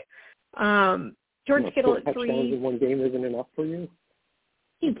talk. George Kittle at 3. Touchdowns in one game isn't enough for you?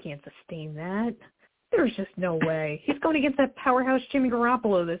 He can't sustain that. There's just no way. He's going against that powerhouse Jimmy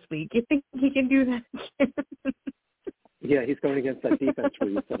Garoppolo this week. You think he can do that? Yeah, he's going against that defense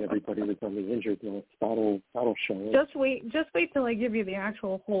where you said everybody was on the injured list. That'll show it. Just wait till I give you the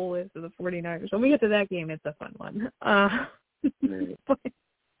actual whole list of the 49ers. When we get to that game, it's a fun one. Right.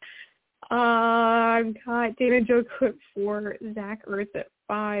 I've got David Njoku at 4, Zach Ertz at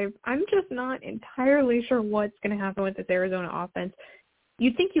 5. I'm just not entirely sure what's going to happen with this Arizona offense.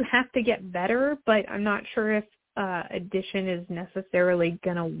 You'd think you have to get better, but I'm not sure if addition is necessarily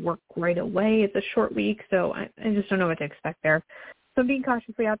going to work right away. It's a short week, so I just don't know what to expect there. So I'm being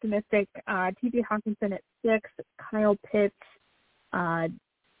cautiously optimistic. T.J. Hawkinson at 6, Kyle Pitts,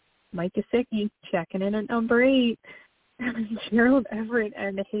 Mike Gesicki checking in at number 8, Gerald Everett,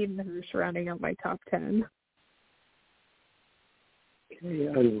 and Hayden Hurst rounding out my top 10.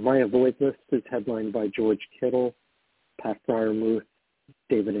 Okay, my avoid list is headlined by George Kittle, Pat Freiermuth,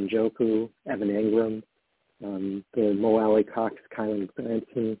 David Njoku, Evan Engram, the Mo Alley Cox, Kylan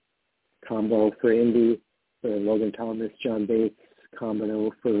Granson combo for Indy, the Logan Thomas, John Bates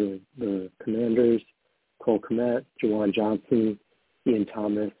combo for the Commanders, Cole Kmet, Juwan Johnson, Ian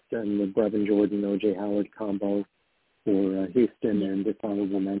Thomas, and the Brevin Jordan, O.J. Howard combo for Houston, and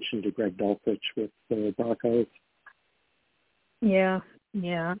dishonorable mention to Greg Dulcich with the Broncos. Yeah.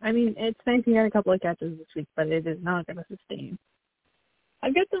 I mean, it's nice he had a couple of catches this week, but it is not going to sustain.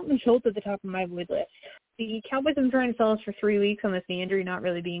 I've got Dalton Schultz at the top of my avoid list. The Cowboys have been trying to sell us for 3 weeks on this knee injury not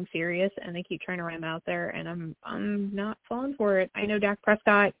really being serious, and they keep trying to run him out there, and I'm not falling for it. I know Dak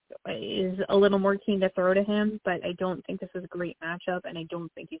Prescott is a little more keen to throw to him, but I don't think this is a great matchup, and I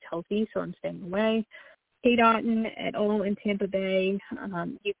don't think he's healthy, so I'm staying away. Cade Otton et al. In Tampa Bay.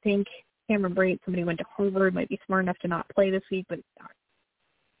 You think Cameron Brate, somebody went to Harvard, might be smart enough to not play this week, but I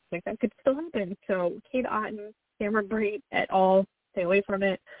think that could still happen. So Cade Otton, Cameron Brate et al., stay away from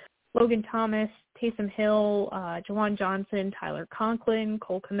it. Logan Thomas, Taysom Hill, Juwan Johnson, Tyler Conklin,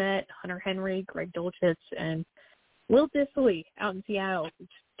 Cole Kmet, Hunter Henry, Greg Dulcich, and Will Dissly out in Seattle, which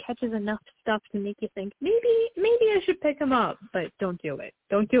catches enough stuff to make you think, maybe I should pick him up, but don't do it.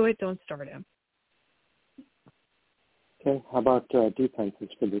 Don't do it. Don't start him. Okay, how about defenses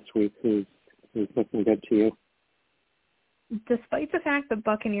for this week? Who's looking good to you? Despite the fact the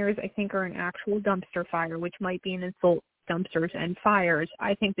Buccaneers, I think, are an actual dumpster fire, which might be an insult, dumpsters and fires,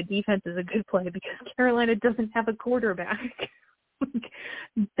 I think the defense is a good play because Carolina doesn't have a quarterback.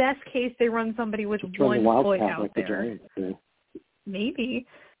 Best case, they run somebody with one foot out like there. The Maybe.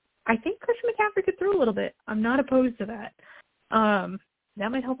 I think Christian McCaffrey could throw a little bit. I'm not opposed to that.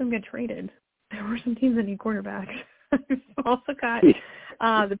 That might help him get traded. There were some teams that need quarterbacks. I've also got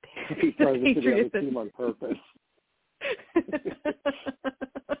the Patriots. Team on purpose.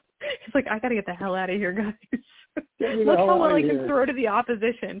 It's like, I got to get the hell out of here, guys. Look how well I can throw to the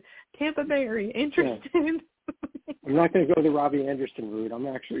opposition. Tampa Bay, are you interested? Yeah. I'm not going to go the Robbie Anderson route. I'm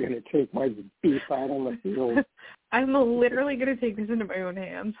actually going to take my beef out on the field. I'm literally going to take this into my own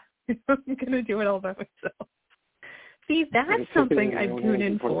hands. I'm going to do it all by myself. See, that's something I'd tune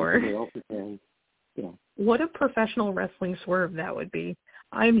in for. Yeah. What a professional wrestling swerve that would be.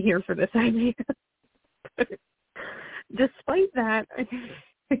 I'm here for this idea. Despite that, I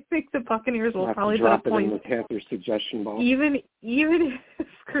think the Buccaneers will probably put a point. In the Panthers suggestion box. Even if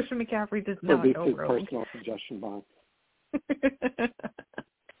Christian McCaffrey does not go rogue. Personal suggestion box.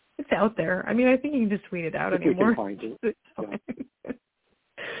 It's out there. I mean, I think you can just tweet it out anymore. We can find it. It's fine.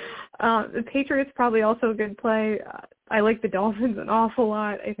 The Patriots probably also a good play. I like the Dolphins an awful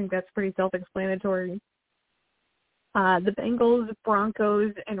lot. I think that's pretty self-explanatory. The Bengals,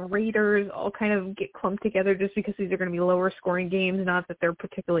 Broncos, and Raiders all kind of get clumped together just because these are going to be lower scoring games, not that they're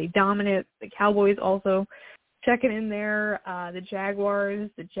particularly dominant. The Cowboys also checking in there. The Jaguars,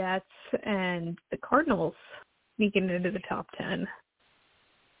 the Jets, and the Cardinals sneaking into the top 10.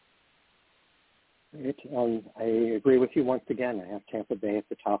 Right. I agree with you once again. I have Tampa Bay at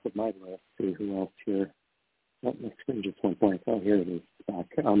the top of my list. See who else here. Oh, my screen just went blank. Oh, here it is. Back.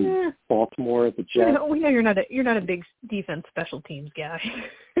 Baltimore, the Jets. We know you're not a big defense special teams guy.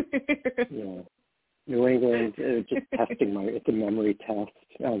 Yeah. New England, just testing it's a memory test.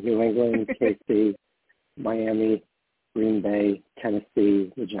 New England, KC, Miami, Green Bay,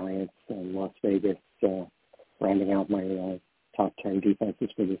 Tennessee, the Giants, and Las Vegas, rounding out my top 10 defenses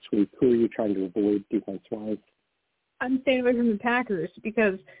for this week. Who are you trying to avoid defense-wise? I'm staying away from the Packers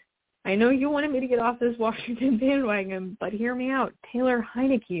because I know you wanted me to get off this Washington bandwagon, but hear me out. Taylor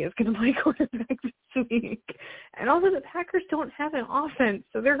Heineke is going to play quarterback this week. And also the Packers don't have an offense,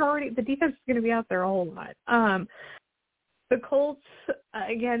 so the defense is going to be out there a whole lot. The Colts,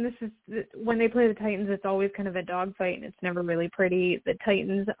 again, this is when they play the Titans, it's always kind of a dogfight, and it's never really pretty. The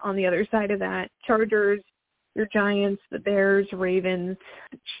Titans on the other side of that, Chargers, your Giants, the Bears, Ravens,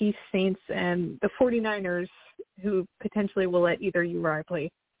 Chiefs, Saints, and the 49ers, who potentially will let either you or I play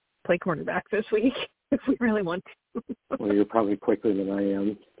cornerback this week if we really want to. Well, you're probably quicker than I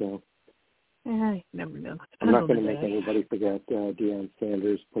am, so. I never know. I'm not going to make anybody forget Deion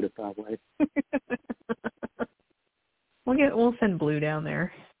Sanders, put it that way. We'll send Blue down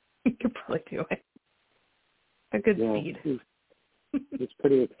there. He could probably do it. A good speed. He's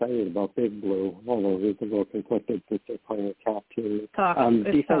pretty excited about Big Blue, although he's a little conflicted since they're playing a top team. It's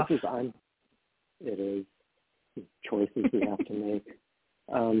tough. It is. Choices we have to make.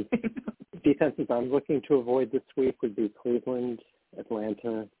 Defenses I'm looking to avoid this week would be Cleveland,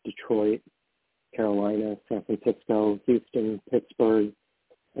 Atlanta, Detroit, Carolina, San Francisco, Houston, Pittsburgh,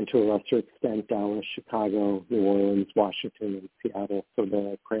 and to a lesser extent Dallas, Chicago, New Orleans, Washington, and Seattle. So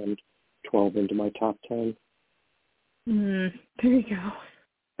I crammed 12 into my top 10. There you go.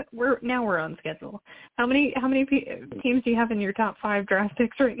 We're on schedule. How many teams do you have in your top 5 draft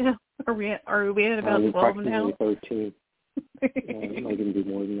picks right now? Are we at about 12 now? 13. It might even be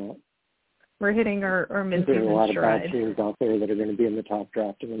more than that. We're hitting our midseason stride. There are a lot of bad teams out there that are going to be in the top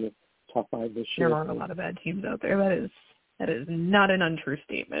draft and in the top 5 this year. There are a lot of bad teams out there. That is not an untrue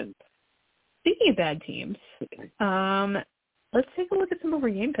statement. Speaking of bad teams, let's take a look at some of our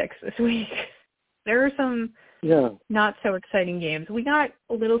game picks this week. There are some not so exciting games. We got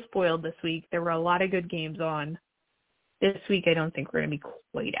a little spoiled this week. There were a lot of good games on. This week, I don't think we're going to be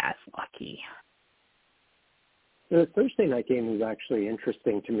quite as lucky. The Thursday night game is actually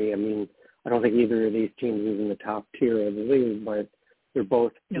interesting to me. I mean, I don't think either of these teams is in the top tier of the league, but they're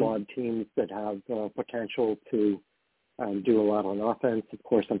both flawed teams that have potential to do a lot on offense. Of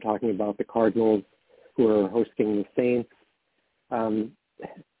course, I'm talking about the Cardinals, who are hosting the Saints.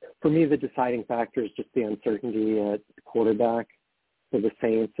 For me, the deciding factor is just the uncertainty at quarterback for the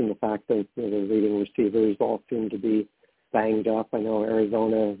Saints and the fact that the leading receivers all seem to be banged up. I know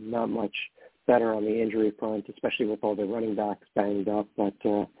Arizona, not much better on the injury front, especially with all the running backs banged up, but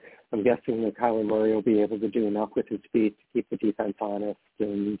I'm guessing that Kyler Murray will be able to do enough with his feet to keep the defense honest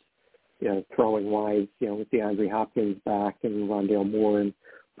and, throwing wise, with DeAndre Hopkins back and Rondale Moore and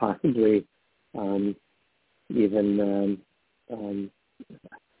possibly even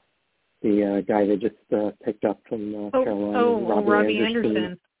the guy they just picked up from Carolina. Robbie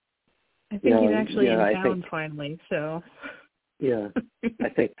Anderson. I think he's actually in town finally, so. Yeah, I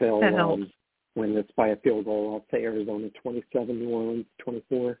think they'll win this by a field goal. I'll say Arizona 27, New Orleans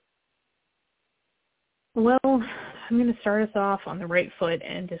 24. Well, I'm going to start us off on the right foot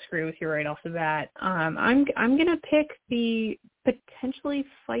and disagree with you right off the bat. I'm going to pick the potentially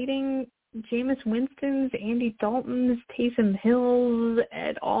fighting Jameis Winston's, Andy Dalton's, Taysom Hill's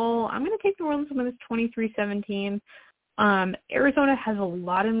et al. I'm going to take New Orleans to win this 23-17. Arizona has a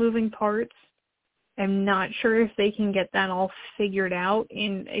lot of moving parts. I'm not sure if they can get that all figured out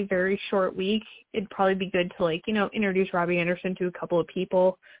in a very short week. It'd probably be good to, introduce Robbie Anderson to a couple of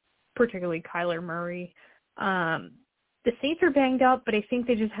people, particularly Kyler Murray. The Saints are banged up, but I think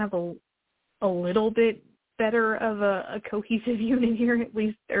they just have a little bit better of a cohesive unit here. At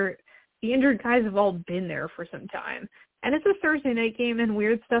least the injured guys have all been there for some time. And it's a Thursday night game, and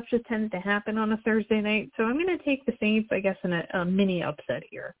weird stuff just tends to happen on a Thursday night. So I'm going to take the Saints, I guess, in a mini upset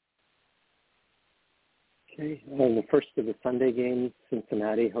here. Okay. Well, the first of the Sunday games,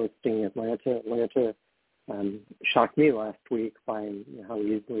 Cincinnati hosting Atlanta. Atlanta shocked me last week by how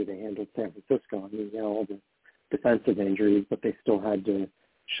easily they handled San Francisco. I mean, all the defensive injuries, but they still had to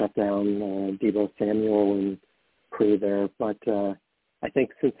shut down Deebo Samuel and crew there. But I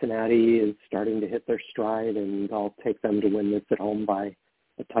think Cincinnati is starting to hit their stride, and I'll take them to win this at home by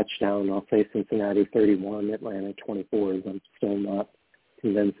a touchdown. I'll say Cincinnati 31, Atlanta 24, as I'm still not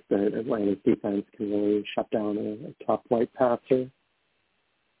convinced that Atlanta's defense can really shut down a top flight passer.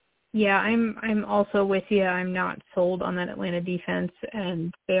 Yeah, I'm also with you. I'm not sold on that Atlanta defense,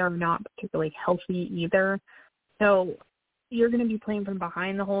 and they are not particularly healthy either. So you're going to be playing from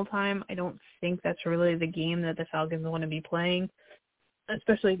behind the whole time. I don't think that's really the game that the Falcons want to be playing,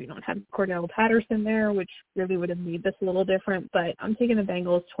 especially if you don't have Cordell Patterson there, which really would have made this a little different. But I'm taking the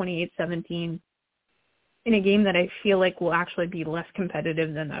Bengals 28-17. in a game that I feel like will actually be less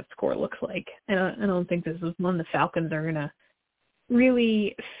competitive than that score looks like. And I don't think this is one the Falcons are going to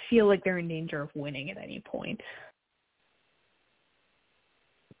really feel like they're in danger of winning at any point.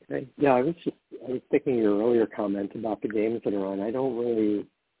 Okay. Yeah, I was thinking your earlier comment about the games that are on. I don't really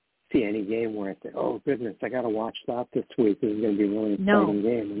see any game where I say, oh, goodness, I got to watch that this week. This is going to be a really exciting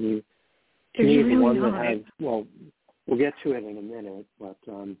game. And you really the one not. that has, well, we'll get to it in a minute, but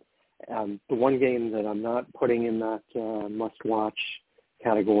the one game that I'm not putting in that must-watch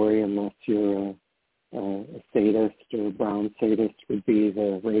category unless you're a sadist or a Brown sadist would be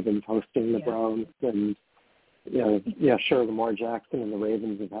the Ravens hosting the Browns. And, sure, Lamar Jackson and the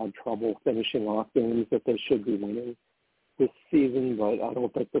Ravens have had trouble finishing off games that they should be winning this season, but I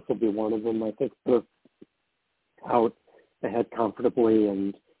don't think this will be one of them. I think they're out ahead comfortably,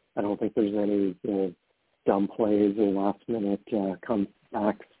 and I don't think there's any dumb plays or last-minute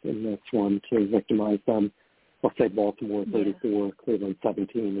comebacks in this one to victimize them. I'll say Baltimore 34, Cleveland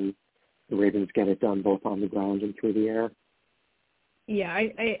 17, and the Ravens get it done both on the ground and through the air. Yeah,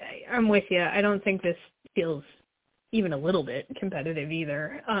 I'm with you. I don't think this feels even a little bit competitive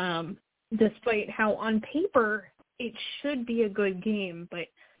either, despite how on paper it should be a good game. But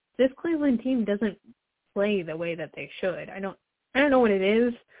this Cleveland team doesn't play the way that they should. I don't know what it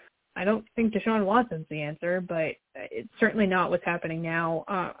is. I don't think Deshaun Watson's the answer, but it's certainly not what's happening now.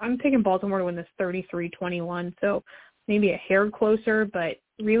 I'm picking Baltimore to win this 33-21, so maybe a hair closer, but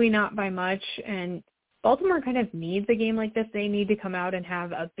really not by much. And Baltimore kind of needs a game like this. They need to come out and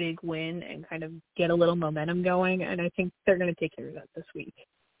have a big win and kind of get a little momentum going, and I think they're going to take care of that this week.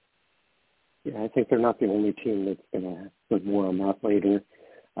 Yeah, I think they're not the only team that's going to put more on that later.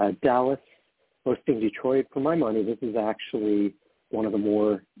 Dallas hosting Detroit. For my money, this is actually one of the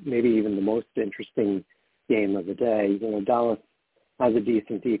more, maybe even the most interesting game of the day. Dallas has a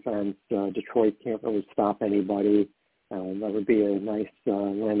decent defense. Detroit can't really stop anybody. That would be a nice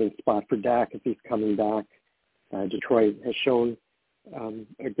landing spot for Dak if he's coming back. Detroit has shown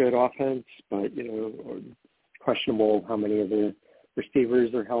a good offense, but, questionable how many of the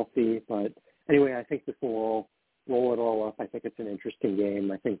receivers are healthy. But anyway, I think this will roll it all up. I think it's an interesting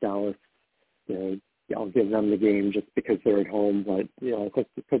game. I think Dallas, I'll give them the game just because they're at home, but I think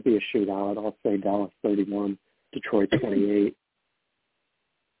it could be a shootout. I'll say Dallas 31, Detroit 28.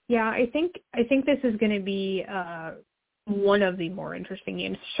 Yeah, I think this is going to be one of the more interesting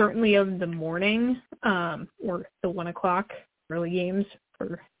games, certainly of the morning or the 1 o'clock early games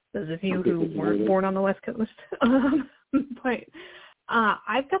for those of you who weren't born on the West Coast. But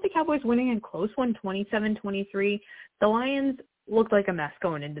I've got the Cowboys winning in close one, 27-23. The Lions looked like a mess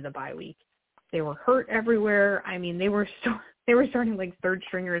going into the bye week. They were hurt everywhere. I mean, they were starting like third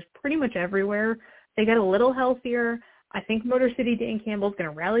stringers pretty much everywhere. They got a little healthier. I think Motor City Dan Campbell's going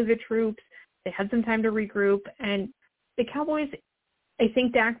to rally the troops. They had some time to regroup. And the Cowboys, I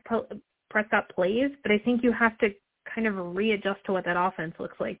think Dak Prescott plays, but I think you have to kind of readjust to what that offense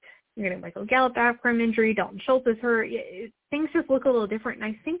looks like. You're going to Michael Gallup back from injury. Dalton Schultz is hurt. Things just look a little different.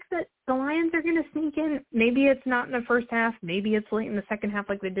 And I think that the Lions are going to sneak in. Maybe it's not in the first half. Maybe it's late in the second half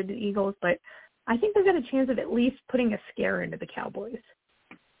like they did the Eagles. But I think they've got a chance of at least putting a scare into the Cowboys.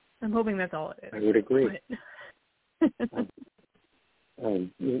 I'm hoping that's all it is. I would agree.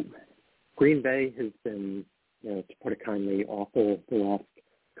 Green Bay has been, to put it kindly, awful the last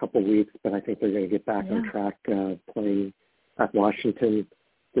couple of weeks, but I think they're going to get back on track playing at Washington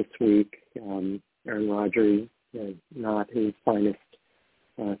this week. Aaron Rodgers, not his finest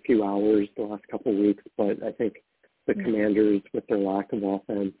few hours the last couple of weeks, but I think the Commanders, with their lack of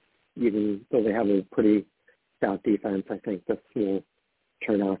offense, even though they have a pretty stout defense, I think this will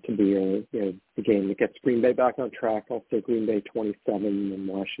turn out to be a game that gets Green Bay back on track. I'll say Green Bay 27 and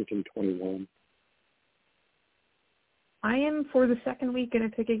Washington 21. I am, for the second week, going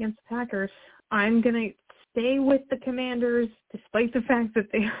to pick against the Packers. I'm going to stay with the Commanders, despite the fact that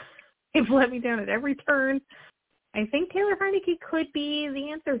they've let me down at every turn. I think Taylor Heineke could be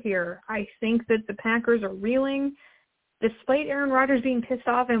the answer here. I think that the Packers are reeling. Despite Aaron Rodgers being pissed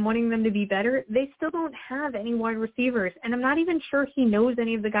off and wanting them to be better, they still don't have any wide receivers. And I'm not even sure he knows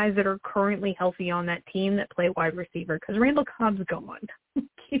any of the guys that are currently healthy on that team that play wide receiver, because Randall Cobb's gone.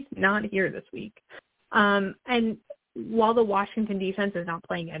 He's not here this week. And while the Washington defense is not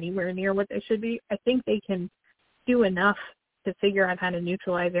playing anywhere near what they should be, I think they can do enough to figure out how to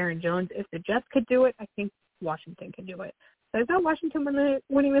neutralize Aaron Jones. If the Jets could do it, I think Washington can do it. So I've got Washington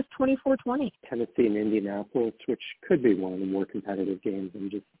winning this 24-20. Tennessee and Indianapolis, which could be one of the more competitive games. I'm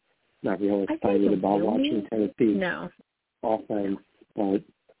just not real excited about watching Tennessee's offense, but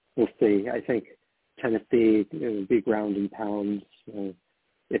we'll see. I think Tennessee, it would be ground and pounds.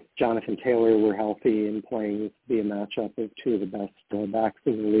 if Jonathan Taylor were healthy and playing, this would be a matchup of two of the best backs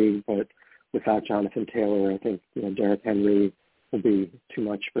in the league. But without Jonathan Taylor, I think Derrick Henry will be too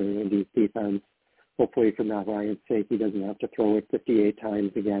much for Indy's defense. Hopefully, for Matt Ryan's sake, he doesn't have to throw it 58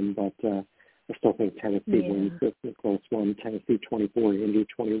 times again. But I still think Tennessee wins this in a close one. Tennessee 24, Indy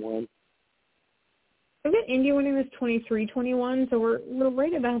 21. I've got Indy winning this 23-21, so we're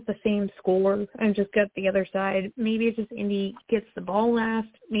right about the same score. I've just got the other side. Maybe it's just Indy gets the ball last.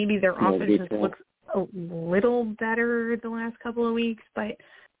 Maybe their offense just looks a little better the last couple of weeks. But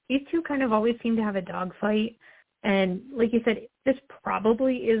these two kind of always seem to have a dogfight. And like you said, this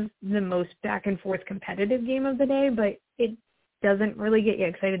probably is the most back-and-forth competitive game of the day, but it doesn't really get you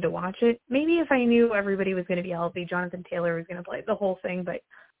excited to watch it. Maybe if I knew everybody was going to be healthy, Jonathan Taylor was going to play the whole thing, but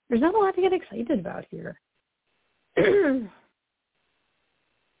there's not a lot to get excited about here.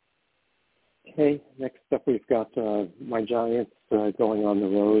 Okay, next up we've got my Giants going on the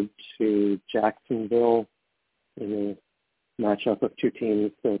road to Jacksonville in a matchup of two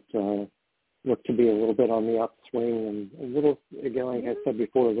teams that look to be a little bit on the upswing, and a little, again, like I said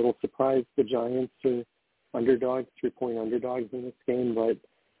before, a little surprised the Giants are underdogs, 3-point underdogs in this game, but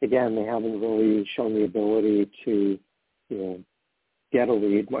again, they haven't really shown the ability to, get a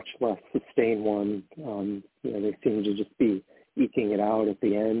lead, much less sustain one. They seem to just be eking it out at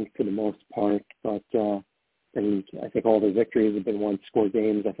the end for the most part, but and I think all the victories have been one-score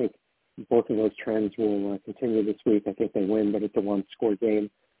games. I think both of those trends will continue this week. I think they win, but it's a one-score game.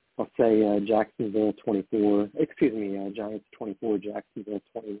 I'll say Giants 24, Jacksonville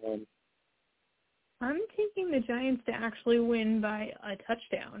 21. I'm taking the Giants to actually win by a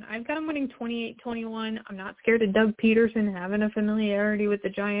touchdown. I've got them winning 28-21. I'm not scared of Doug Peterson having a familiarity with the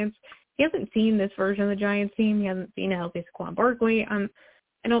Giants. He hasn't seen this version of the Giants team. He hasn't seen a healthy Saquon Barkley.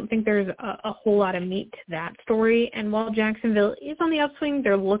 I don't think there's a whole lot of meat to that story. And while Jacksonville is on the upswing,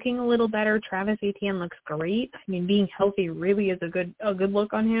 they're looking a little better. Travis Etienne looks great. I mean, being healthy really is a good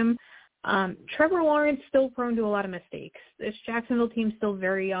look on him. Trevor Lawrence still prone to a lot of mistakes. This Jacksonville team's still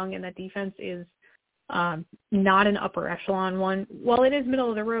very young, and that defense is not an upper echelon one. While it is middle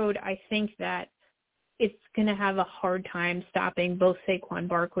of the road, I think that it's going to have a hard time stopping both Saquon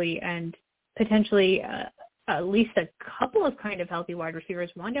Barkley and potentially at least a couple of kind of healthy wide receivers.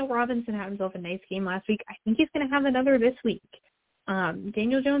 Wan'Dale Robinson had himself a nice game last week. I think he's going to have another this week.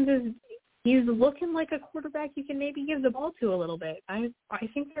 Daniel Jones he's looking like a quarterback you can maybe give the ball to a little bit. I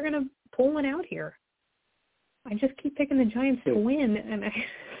think they're going to pull one out here. I just keep picking the Giants to win, and I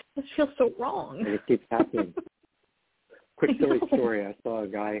just feel so wrong. And it keeps happening. Quick silly story. I saw a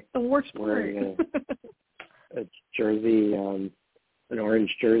guy wearing a jersey, an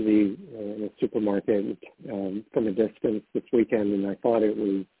orange jersey in a supermarket from a distance this weekend, and I thought it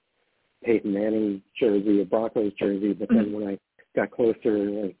was Peyton Manning's jersey, a Broncos jersey, but then when I got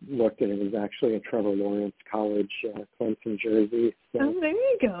closer, I looked, and it was actually a Trevor Lawrence college Clemson jersey. So oh, there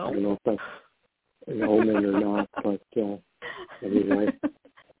you go. I don't know if that's an omen or not, but anyway.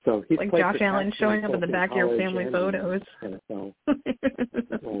 So he's like Josh Allen showing up in the back of your family photos. NFL.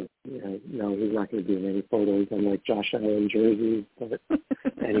 Well, no, he's not going to be in any photos unlike Josh Allen jerseys. But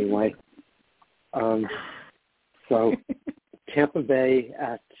anyway, so Tampa Bay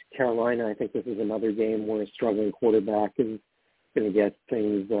at Carolina. I think this is another game where a struggling quarterback is going to get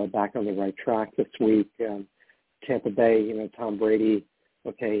things back on the right track this week. Tampa Bay, Tom Brady.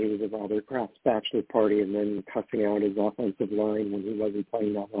 Okay, he was at Robert Kraft's bachelor party and then cussing out his offensive line when he wasn't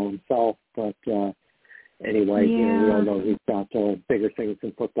playing that well himself. But anyway, we all know he's got bigger things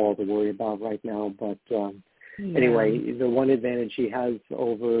in football to worry about right now. But anyway, the one advantage he has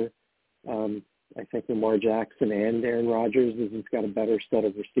over, I think, Lamar Jackson and Aaron Rodgers is he's got a better set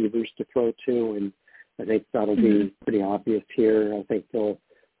of receivers to throw to, and I think that'll be pretty obvious here. I think they'll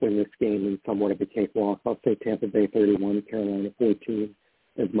win this game in somewhat of a cakewalk. I'll say Tampa Bay 31, Carolina 14.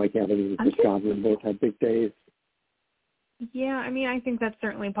 As Mike Evans and Chris Godwin both had big days. Yeah, I mean, I think that's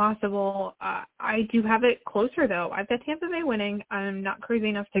certainly possible. I do have it closer, though. I've got Tampa Bay winning. I'm not crazy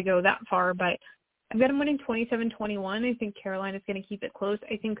enough to go that far, but I've got them winning 27-21. I think Carolina's going to keep it close.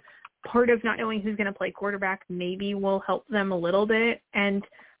 I think part of not knowing who's going to play quarterback maybe will help them a little bit. And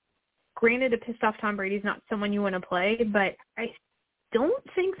granted, a pissed off Tom Brady's not someone you want to play, but I don't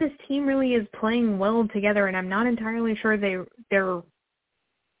think this team really is playing well together, and I'm not entirely sure they're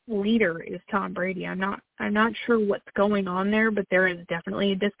leader is Tom Brady. I'm not sure what's going on there, but there is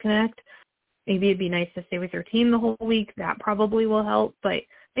definitely a disconnect. Maybe it'd be nice to stay with your team the whole week. That probably will help, but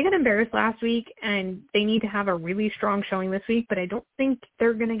they got embarrassed last week and they need to have a really strong showing this week, but I don't think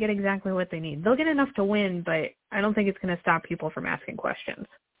they're going to get exactly what they need. They'll get enough to win, but I don't think it's going to stop people from asking questions.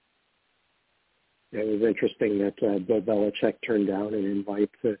 It was interesting that Bill Belichick turned down an invite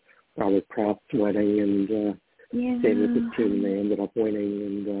to Robert Kraft's wedding and stayed with his team, and they ended up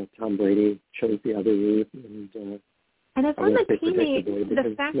winning. And Tom Brady chose the other route. And it's on the teammate,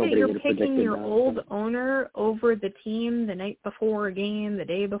 the fact that you're picking your old owner over the team the night before a game, the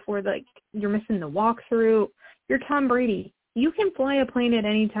day before, you're missing the walkthrough. You're Tom Brady. You can fly a plane at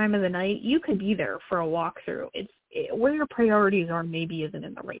any time of the night. You could be there for a walkthrough. Where your priorities are maybe isn't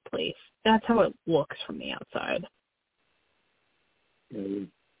in the right place. That's how it looks from the outside.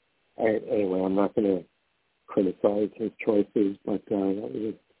 Anyway, I'm not going to criticize his choices, but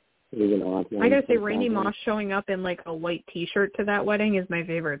it was an odd one. I got to say, Randy Moss showing up in a white T-shirt to that wedding is my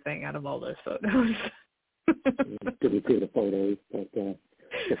favorite thing out of all those photos. Didn't see the photos, but guess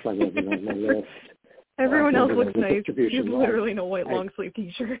I wasn't on my list. Everyone else looks nice. He's literally in a white long-sleeve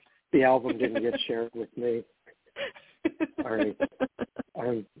T-shirt. The album didn't get shared with me. All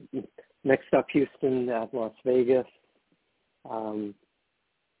right. Next up, Houston at Las Vegas. I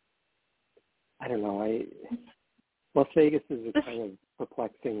don't know. Las Vegas is a kind of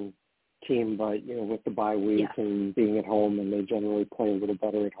perplexing team, but with the bye week and being at home, and they generally play a little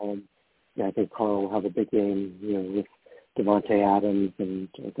better at home. I think Carl will have a big game, with Devontae Adams, and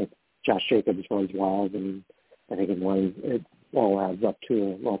I think Josh Jacobs runs wild, and I think it all adds up to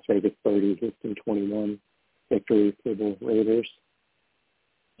a Las Vegas 30, Houston 21 victory for the Raiders.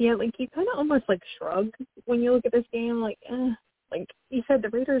 Yeah, you kind of almost shrug when you look at this game. Like you said, the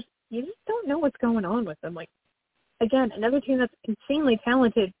Raiders, you just don't know what's going on with them. Again, another team that's insanely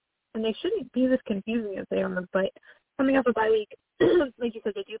talented, and they shouldn't be this confusing as they are. But coming off a bye week, like you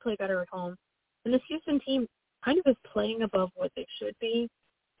said, they do play better at home. And this Houston team kind of is playing above what they should be,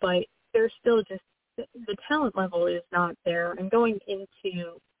 but they're still just, the talent level is not there. And going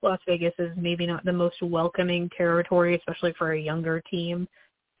into Las Vegas is maybe not the most welcoming territory, especially for a younger team.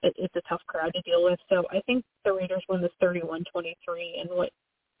 It's a tough crowd to deal with. So I think the Raiders win this 31-23 in what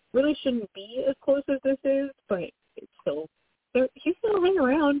really shouldn't be as close as this is, but it's still, he's still hang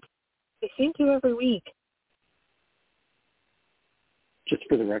around. They seem to every week. Just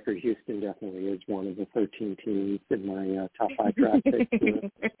for the record, Houston definitely is one of the 13 teams in my top 5 draft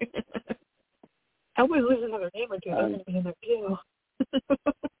picks. I always lose another game or two. They're going to be in there too.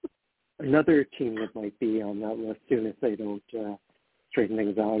 Another team that might be on that list soon if they don't straighten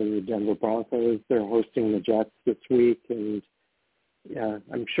things out is the Denver Broncos. They're hosting the Jets this week, and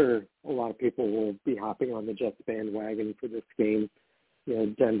I'm sure a lot of people will be hopping on the Jets bandwagon for this game.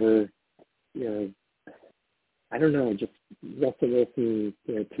 Denver, I don't know, just Russell Wilson,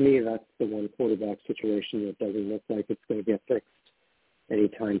 to me that's the one quarterback situation that doesn't look like it's going to get fixed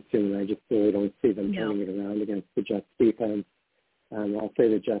anytime soon. I just really don't see them turning it around against the Jets defense. I'll say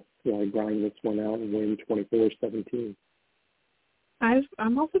the Jets grind this one out and win 24-17.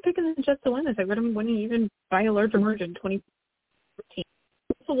 I'm also picking the Jets to win this. I've got them winning even by a larger margin, 2014.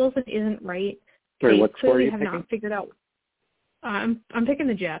 Russell Wilson isn't right. Sorry, what score are you have picking? not figured out. I'm picking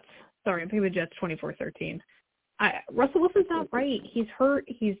the Jets. Sorry, I'm picking the Jets 24-13. Russell Wilson's not right. He's hurt.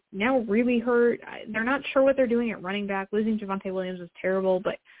 He's now really hurt. They're not sure what they're doing at running back. Losing Javonte Williams was terrible,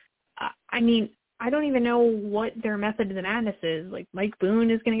 but I don't even know what their method to the madness is. Mike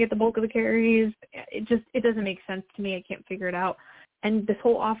Boone is going to get the bulk of the carries. It doesn't make sense to me. I can't figure it out. And this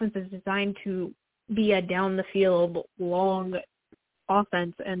whole offense is designed to be a down the field long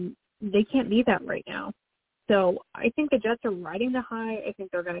offense, and they can't be that right now. So I think the Jets are riding the high. I think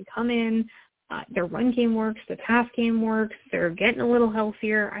they're going to come in. Their run game works. The pass game works. They're getting a little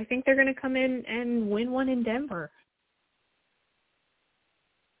healthier. I think they're going to come in and win one in Denver.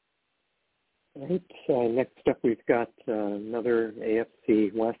 All right. Next up, we've got another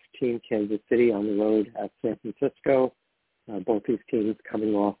AFC West team, Kansas City, on the road at San Francisco. Both these teams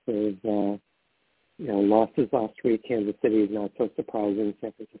coming off of losses last week. Kansas City is not so surprising.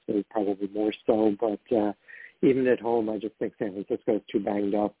 San Francisco is probably more so, but even at home, I just think San Francisco is too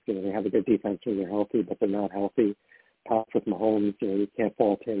banged up. They have a good defense when they're healthy, but they're not healthy. Patrick Mahomes, you can't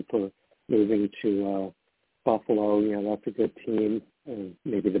fault him for moving to Buffalo. That's a good team,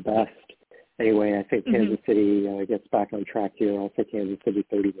 maybe the best. Anyway, I think Kansas City gets back on track here. I'll say Kansas City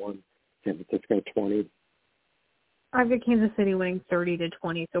 31, San Francisco 20. I've got Kansas City winning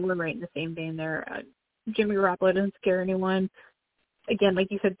 30-20, so we're right in the same vein there. Jimmy Garoppolo doesn't scare anyone. Again,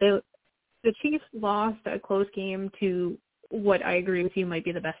 like you said, the Chiefs lost a close game to what I agree with you might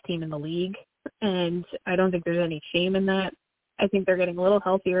be the best team in the league, and I don't think there's any shame in that. I think they're getting a little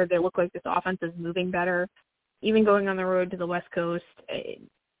healthier. They look like this offense is moving better. Even going on the road to the West Coast,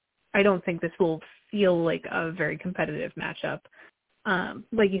 I don't think this will feel like a very competitive matchup.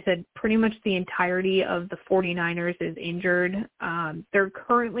 Like you said, pretty much the entirety of the 49ers is injured. They're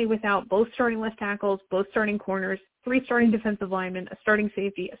currently without both starting left tackles, both starting corners, 3 starting defensive linemen, a starting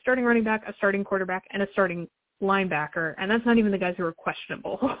safety, a starting running back, a starting quarterback, and a starting linebacker. And that's not even the guys who are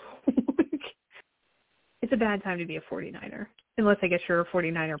questionable. It's a bad time to be a 49er. Unless I guess you're a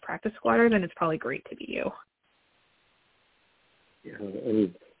 49er practice squatter, then it's probably great to be you. Yeah,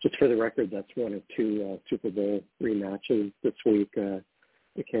 and just for the record, that's one of 2 Super Bowl rematches this week. The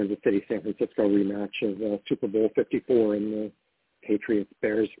Kansas City-San Francisco rematch of Super Bowl 54 and the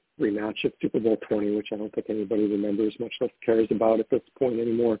Patriots-Bears rematch of Super Bowl 20, which I don't think anybody remembers, much less cares about at this point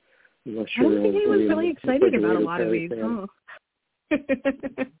anymore. Unless I don't think anyone's really excited about a lot of these. Oh.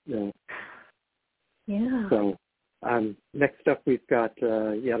 Yeah. Yeah. So next up, we've got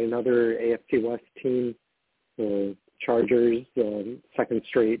yet another AFC West team, the Chargers, second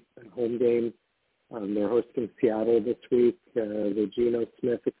straight home game. They're hosting Seattle this week. The Geno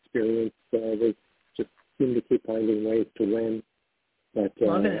Smith experience, they just seem to keep finding ways to win. But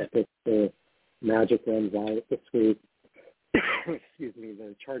I think the magic runs out this week. Excuse me,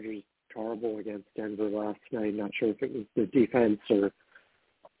 the Chargers terrible against Denver last night. Not sure if it was the defense or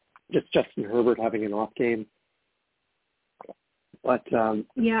just Justin Herbert having an off game. But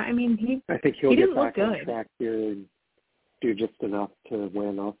yeah, I mean, I think he'll get back on track here and do just enough to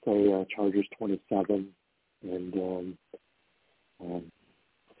win. I'll say Chargers 27 and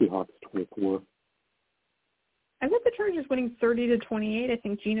Seahawks 24. I got the Chargers winning 30-28. I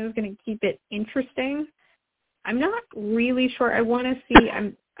think Geno's going to keep it interesting. I'm not really sure. I want to see.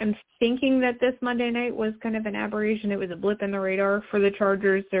 I'm thinking that this Monday night was kind of an aberration. It was a blip in the radar for the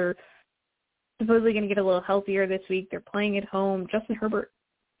Chargers. They're supposedly going to get a little healthier this week. They're playing at home. Justin Herbert,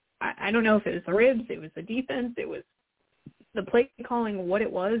 I don't know if it was the ribs, it was the defense, it was the play calling, what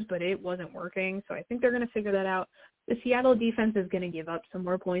it was, but it wasn't working. So I think they're going to figure that out. The Seattle defense is going to give up some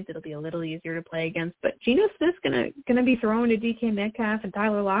more points. It'll be a little easier to play against. But Geno Smith's going to be throwing to DK Metcalf and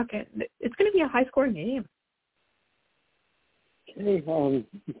Tyler Lockett. It's going to be a high-scoring game. Okay,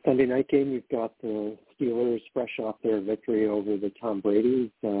 Sunday night game, you've got the Steelers fresh off their victory over the Tom Brady's,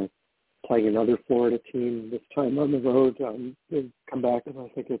 playing another Florida team, this time on the road. They come back, and I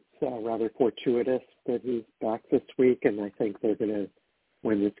think it's rather fortuitous that he's back this week, and I think they're going to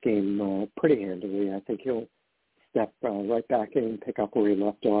win this game pretty handily. I think he'll step right back in, pick up where he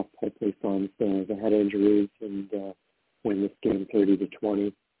left off, hopefully from the head injuries, and win this game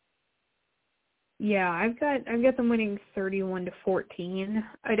 30-20. Yeah, I've got them winning 31-14.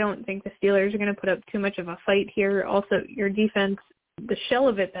 I don't think the Steelers are going to put up too much of a fight here. Also, your defense, the shell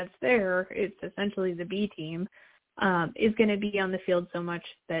of it that's there, it's essentially the B team, is going to be on the field so much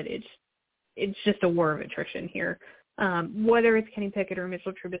that it's just a war of attrition here. Whether it's Kenny Pickett or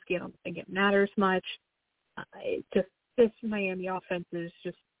Mitchell Trubisky, I don't think it matters much. This Miami offense is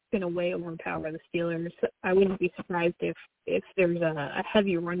just going to way overpower the Steelers. I wouldn't be surprised if there's a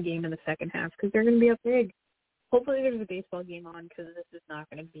heavy run game in the second half because they're going to be up big. Hopefully there's a baseball game on because this is not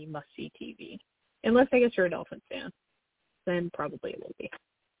going to be must-see TV. Unless I guess you're a Dolphins fan. Then probably it will be.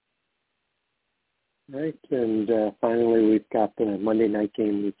 Right, and finally we've got the Monday night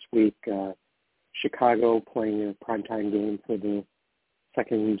game this week. Chicago playing a primetime game for the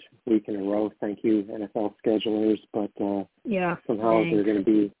second week in a row. Thank you, NFL schedulers. But somehow they're going to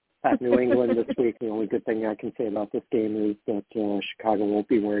be at New England this week. The only good thing I can say about this game is that Chicago won't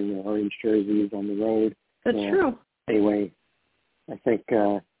be wearing their orange jerseys on the road. That's true. Anyway, I think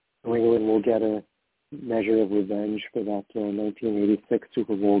New England will get a measure of revenge for that 1986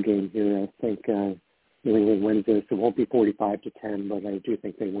 Super Bowl game here. I think New England wins this. It won't be 45-10, but I do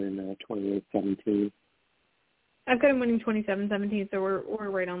think they win 28-17. I've got them winning 27-17, so we're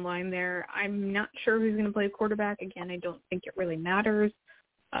right on line there. I'm not sure who's going to play quarterback. Again, I don't think it really matters.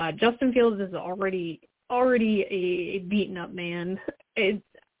 Justin Fields is already a beaten-up man. It's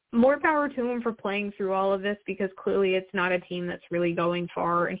more power to him for playing through all of this because clearly it's not a team that's really going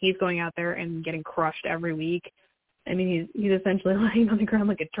far, and he's going out there and getting crushed every week. I mean, he's essentially lying on the ground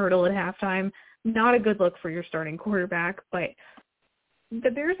like a turtle at halftime. Not a good look for your starting quarterback, but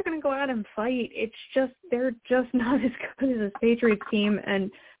the Bears are going to go out and fight. It's just they're just not as good as this Patriots team,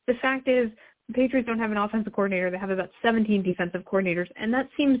 and the fact is the Patriots don't have an offensive coordinator. They have about 17 defensive coordinators, and that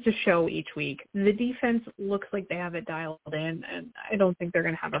seems to show each week. The defense looks like they have it dialed in, and I don't think they're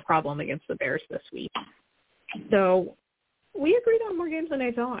going to have a problem against the Bears this week. So we agreed on more games than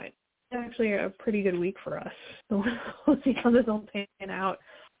I thought. It's actually a pretty good week for us. So we'll see how this all pan out.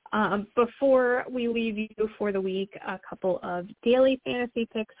 Before we leave you for the week, a couple of daily fantasy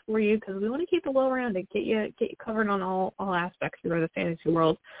picks for you because we want to keep it well rounded, get you covered on all aspects of the fantasy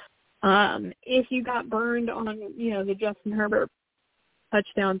world. If you got burned on, the Justin Herbert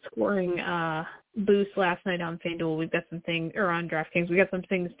touchdown scoring boost last night on FanDuel. We've got some things, or on DraftKings, we got some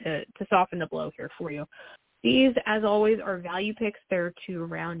things to soften the blow here for you. These, as always, are value picks. They're to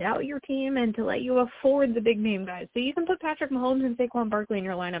round out your team and to let you afford the big name guys. So you can put Patrick Mahomes and Saquon Barkley in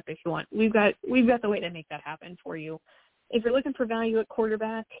your lineup if you want. We've got the way to make that happen for you. If you're looking for value at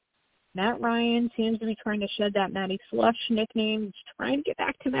quarterback, Matt Ryan seems to be trying to shed that Matty Slush nickname. He's trying to get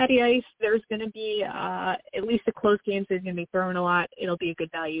back to Matty Ice. There's going to be at least a close game, so he's going to be throwing a lot. It'll be a good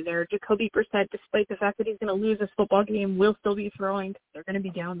value there. Jacoby Brissett, despite the fact that he's going to lose this football game, will still be throwing. They're going to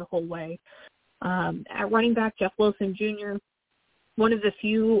be down the whole way. At running back, Jeff Wilson Jr., one of the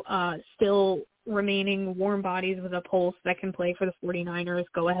few still remaining warm bodies with a pulse that can play for the 49ers.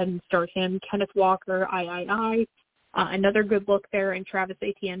 Go ahead and start him. Kenneth Walker, another good look there, and Travis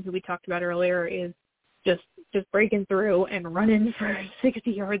Etienne, who we talked about earlier, is just breaking through and running for 60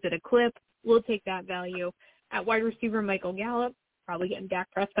 yards at a clip. We'll take that value. At wide receiver, Michael Gallup, probably getting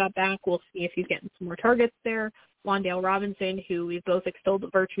Dak Prescott back. We'll see if he's getting some more targets there. Wan'Dale Robinson, who we've both extolled the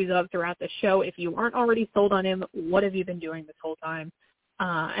virtues of throughout the show. If you aren't already sold on him, what have you been doing this whole time?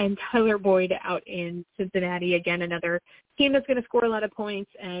 And Tyler Boyd out in Cincinnati, again, another team that's going to score a lot of points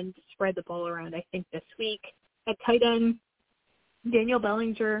and spread the ball around, I think, this week. At tight end, Daniel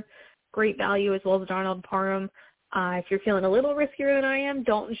Bellinger, great value, as well as Donald Parham. If you're feeling a little riskier than I am,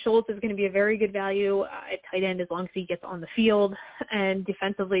 Dalton Schultz is going to be a very good value at tight end as long as he gets on the field. And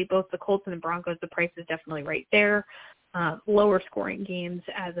defensively, both the Colts and the Broncos, the price is definitely right there. Lower scoring games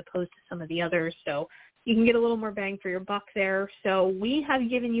as opposed to some of the others. So you can get a little more bang for your buck there. So we have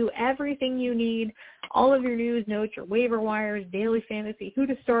given you everything you need, all of your news, notes, your waiver wires, daily fantasy, who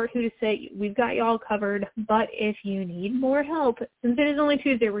to start, who to sit. We've got you all covered. But if you need more help, since it is only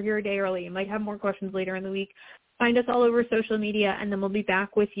Tuesday, we're here a day early. You might have more questions later in the week. Find us all over social media, and then we'll be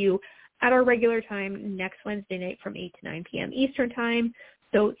back with you at our regular time next Wednesday night from 8 to 9 p.m. Eastern time.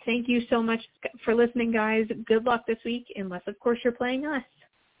 So thank you so much for listening, guys. Good luck this week, unless, of course, you're playing us.